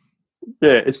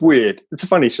 it's weird. It's a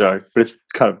funny show, but it's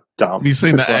kind of dumb. Have you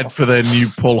seen the ad for their new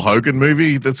Paul Hogan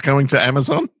movie that's coming to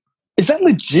Amazon? Is that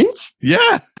legit?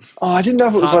 Yeah. Oh, I didn't know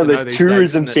if it was one of those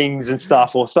tourism things and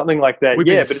stuff or something like that. But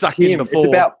it's him. It's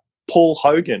about Paul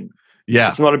Hogan. Yeah.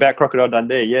 It's not about Crocodile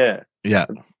Dundee. Yeah. Yeah.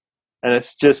 And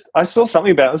it's just, I saw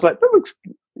something about it. I was like, that looks,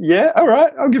 all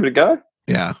right, I'll give it a go.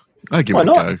 Yeah. I'll give it a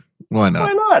go. Why not?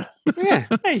 Why not? Yeah.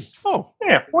 Hey. Oh.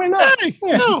 Yeah. Why not? Hey.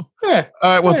 Yeah. No. Yeah.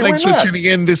 All right. Well, thanks for tuning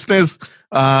in, listeners.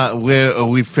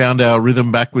 We've found our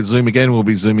rhythm back with Zoom again. We'll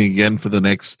be Zooming again for the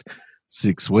next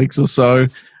 6 weeks or so.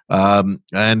 And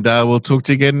we'll talk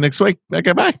to you again next week.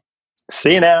 Okay, bye.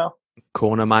 See you now.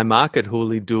 Corner my market,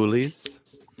 hooly doolies.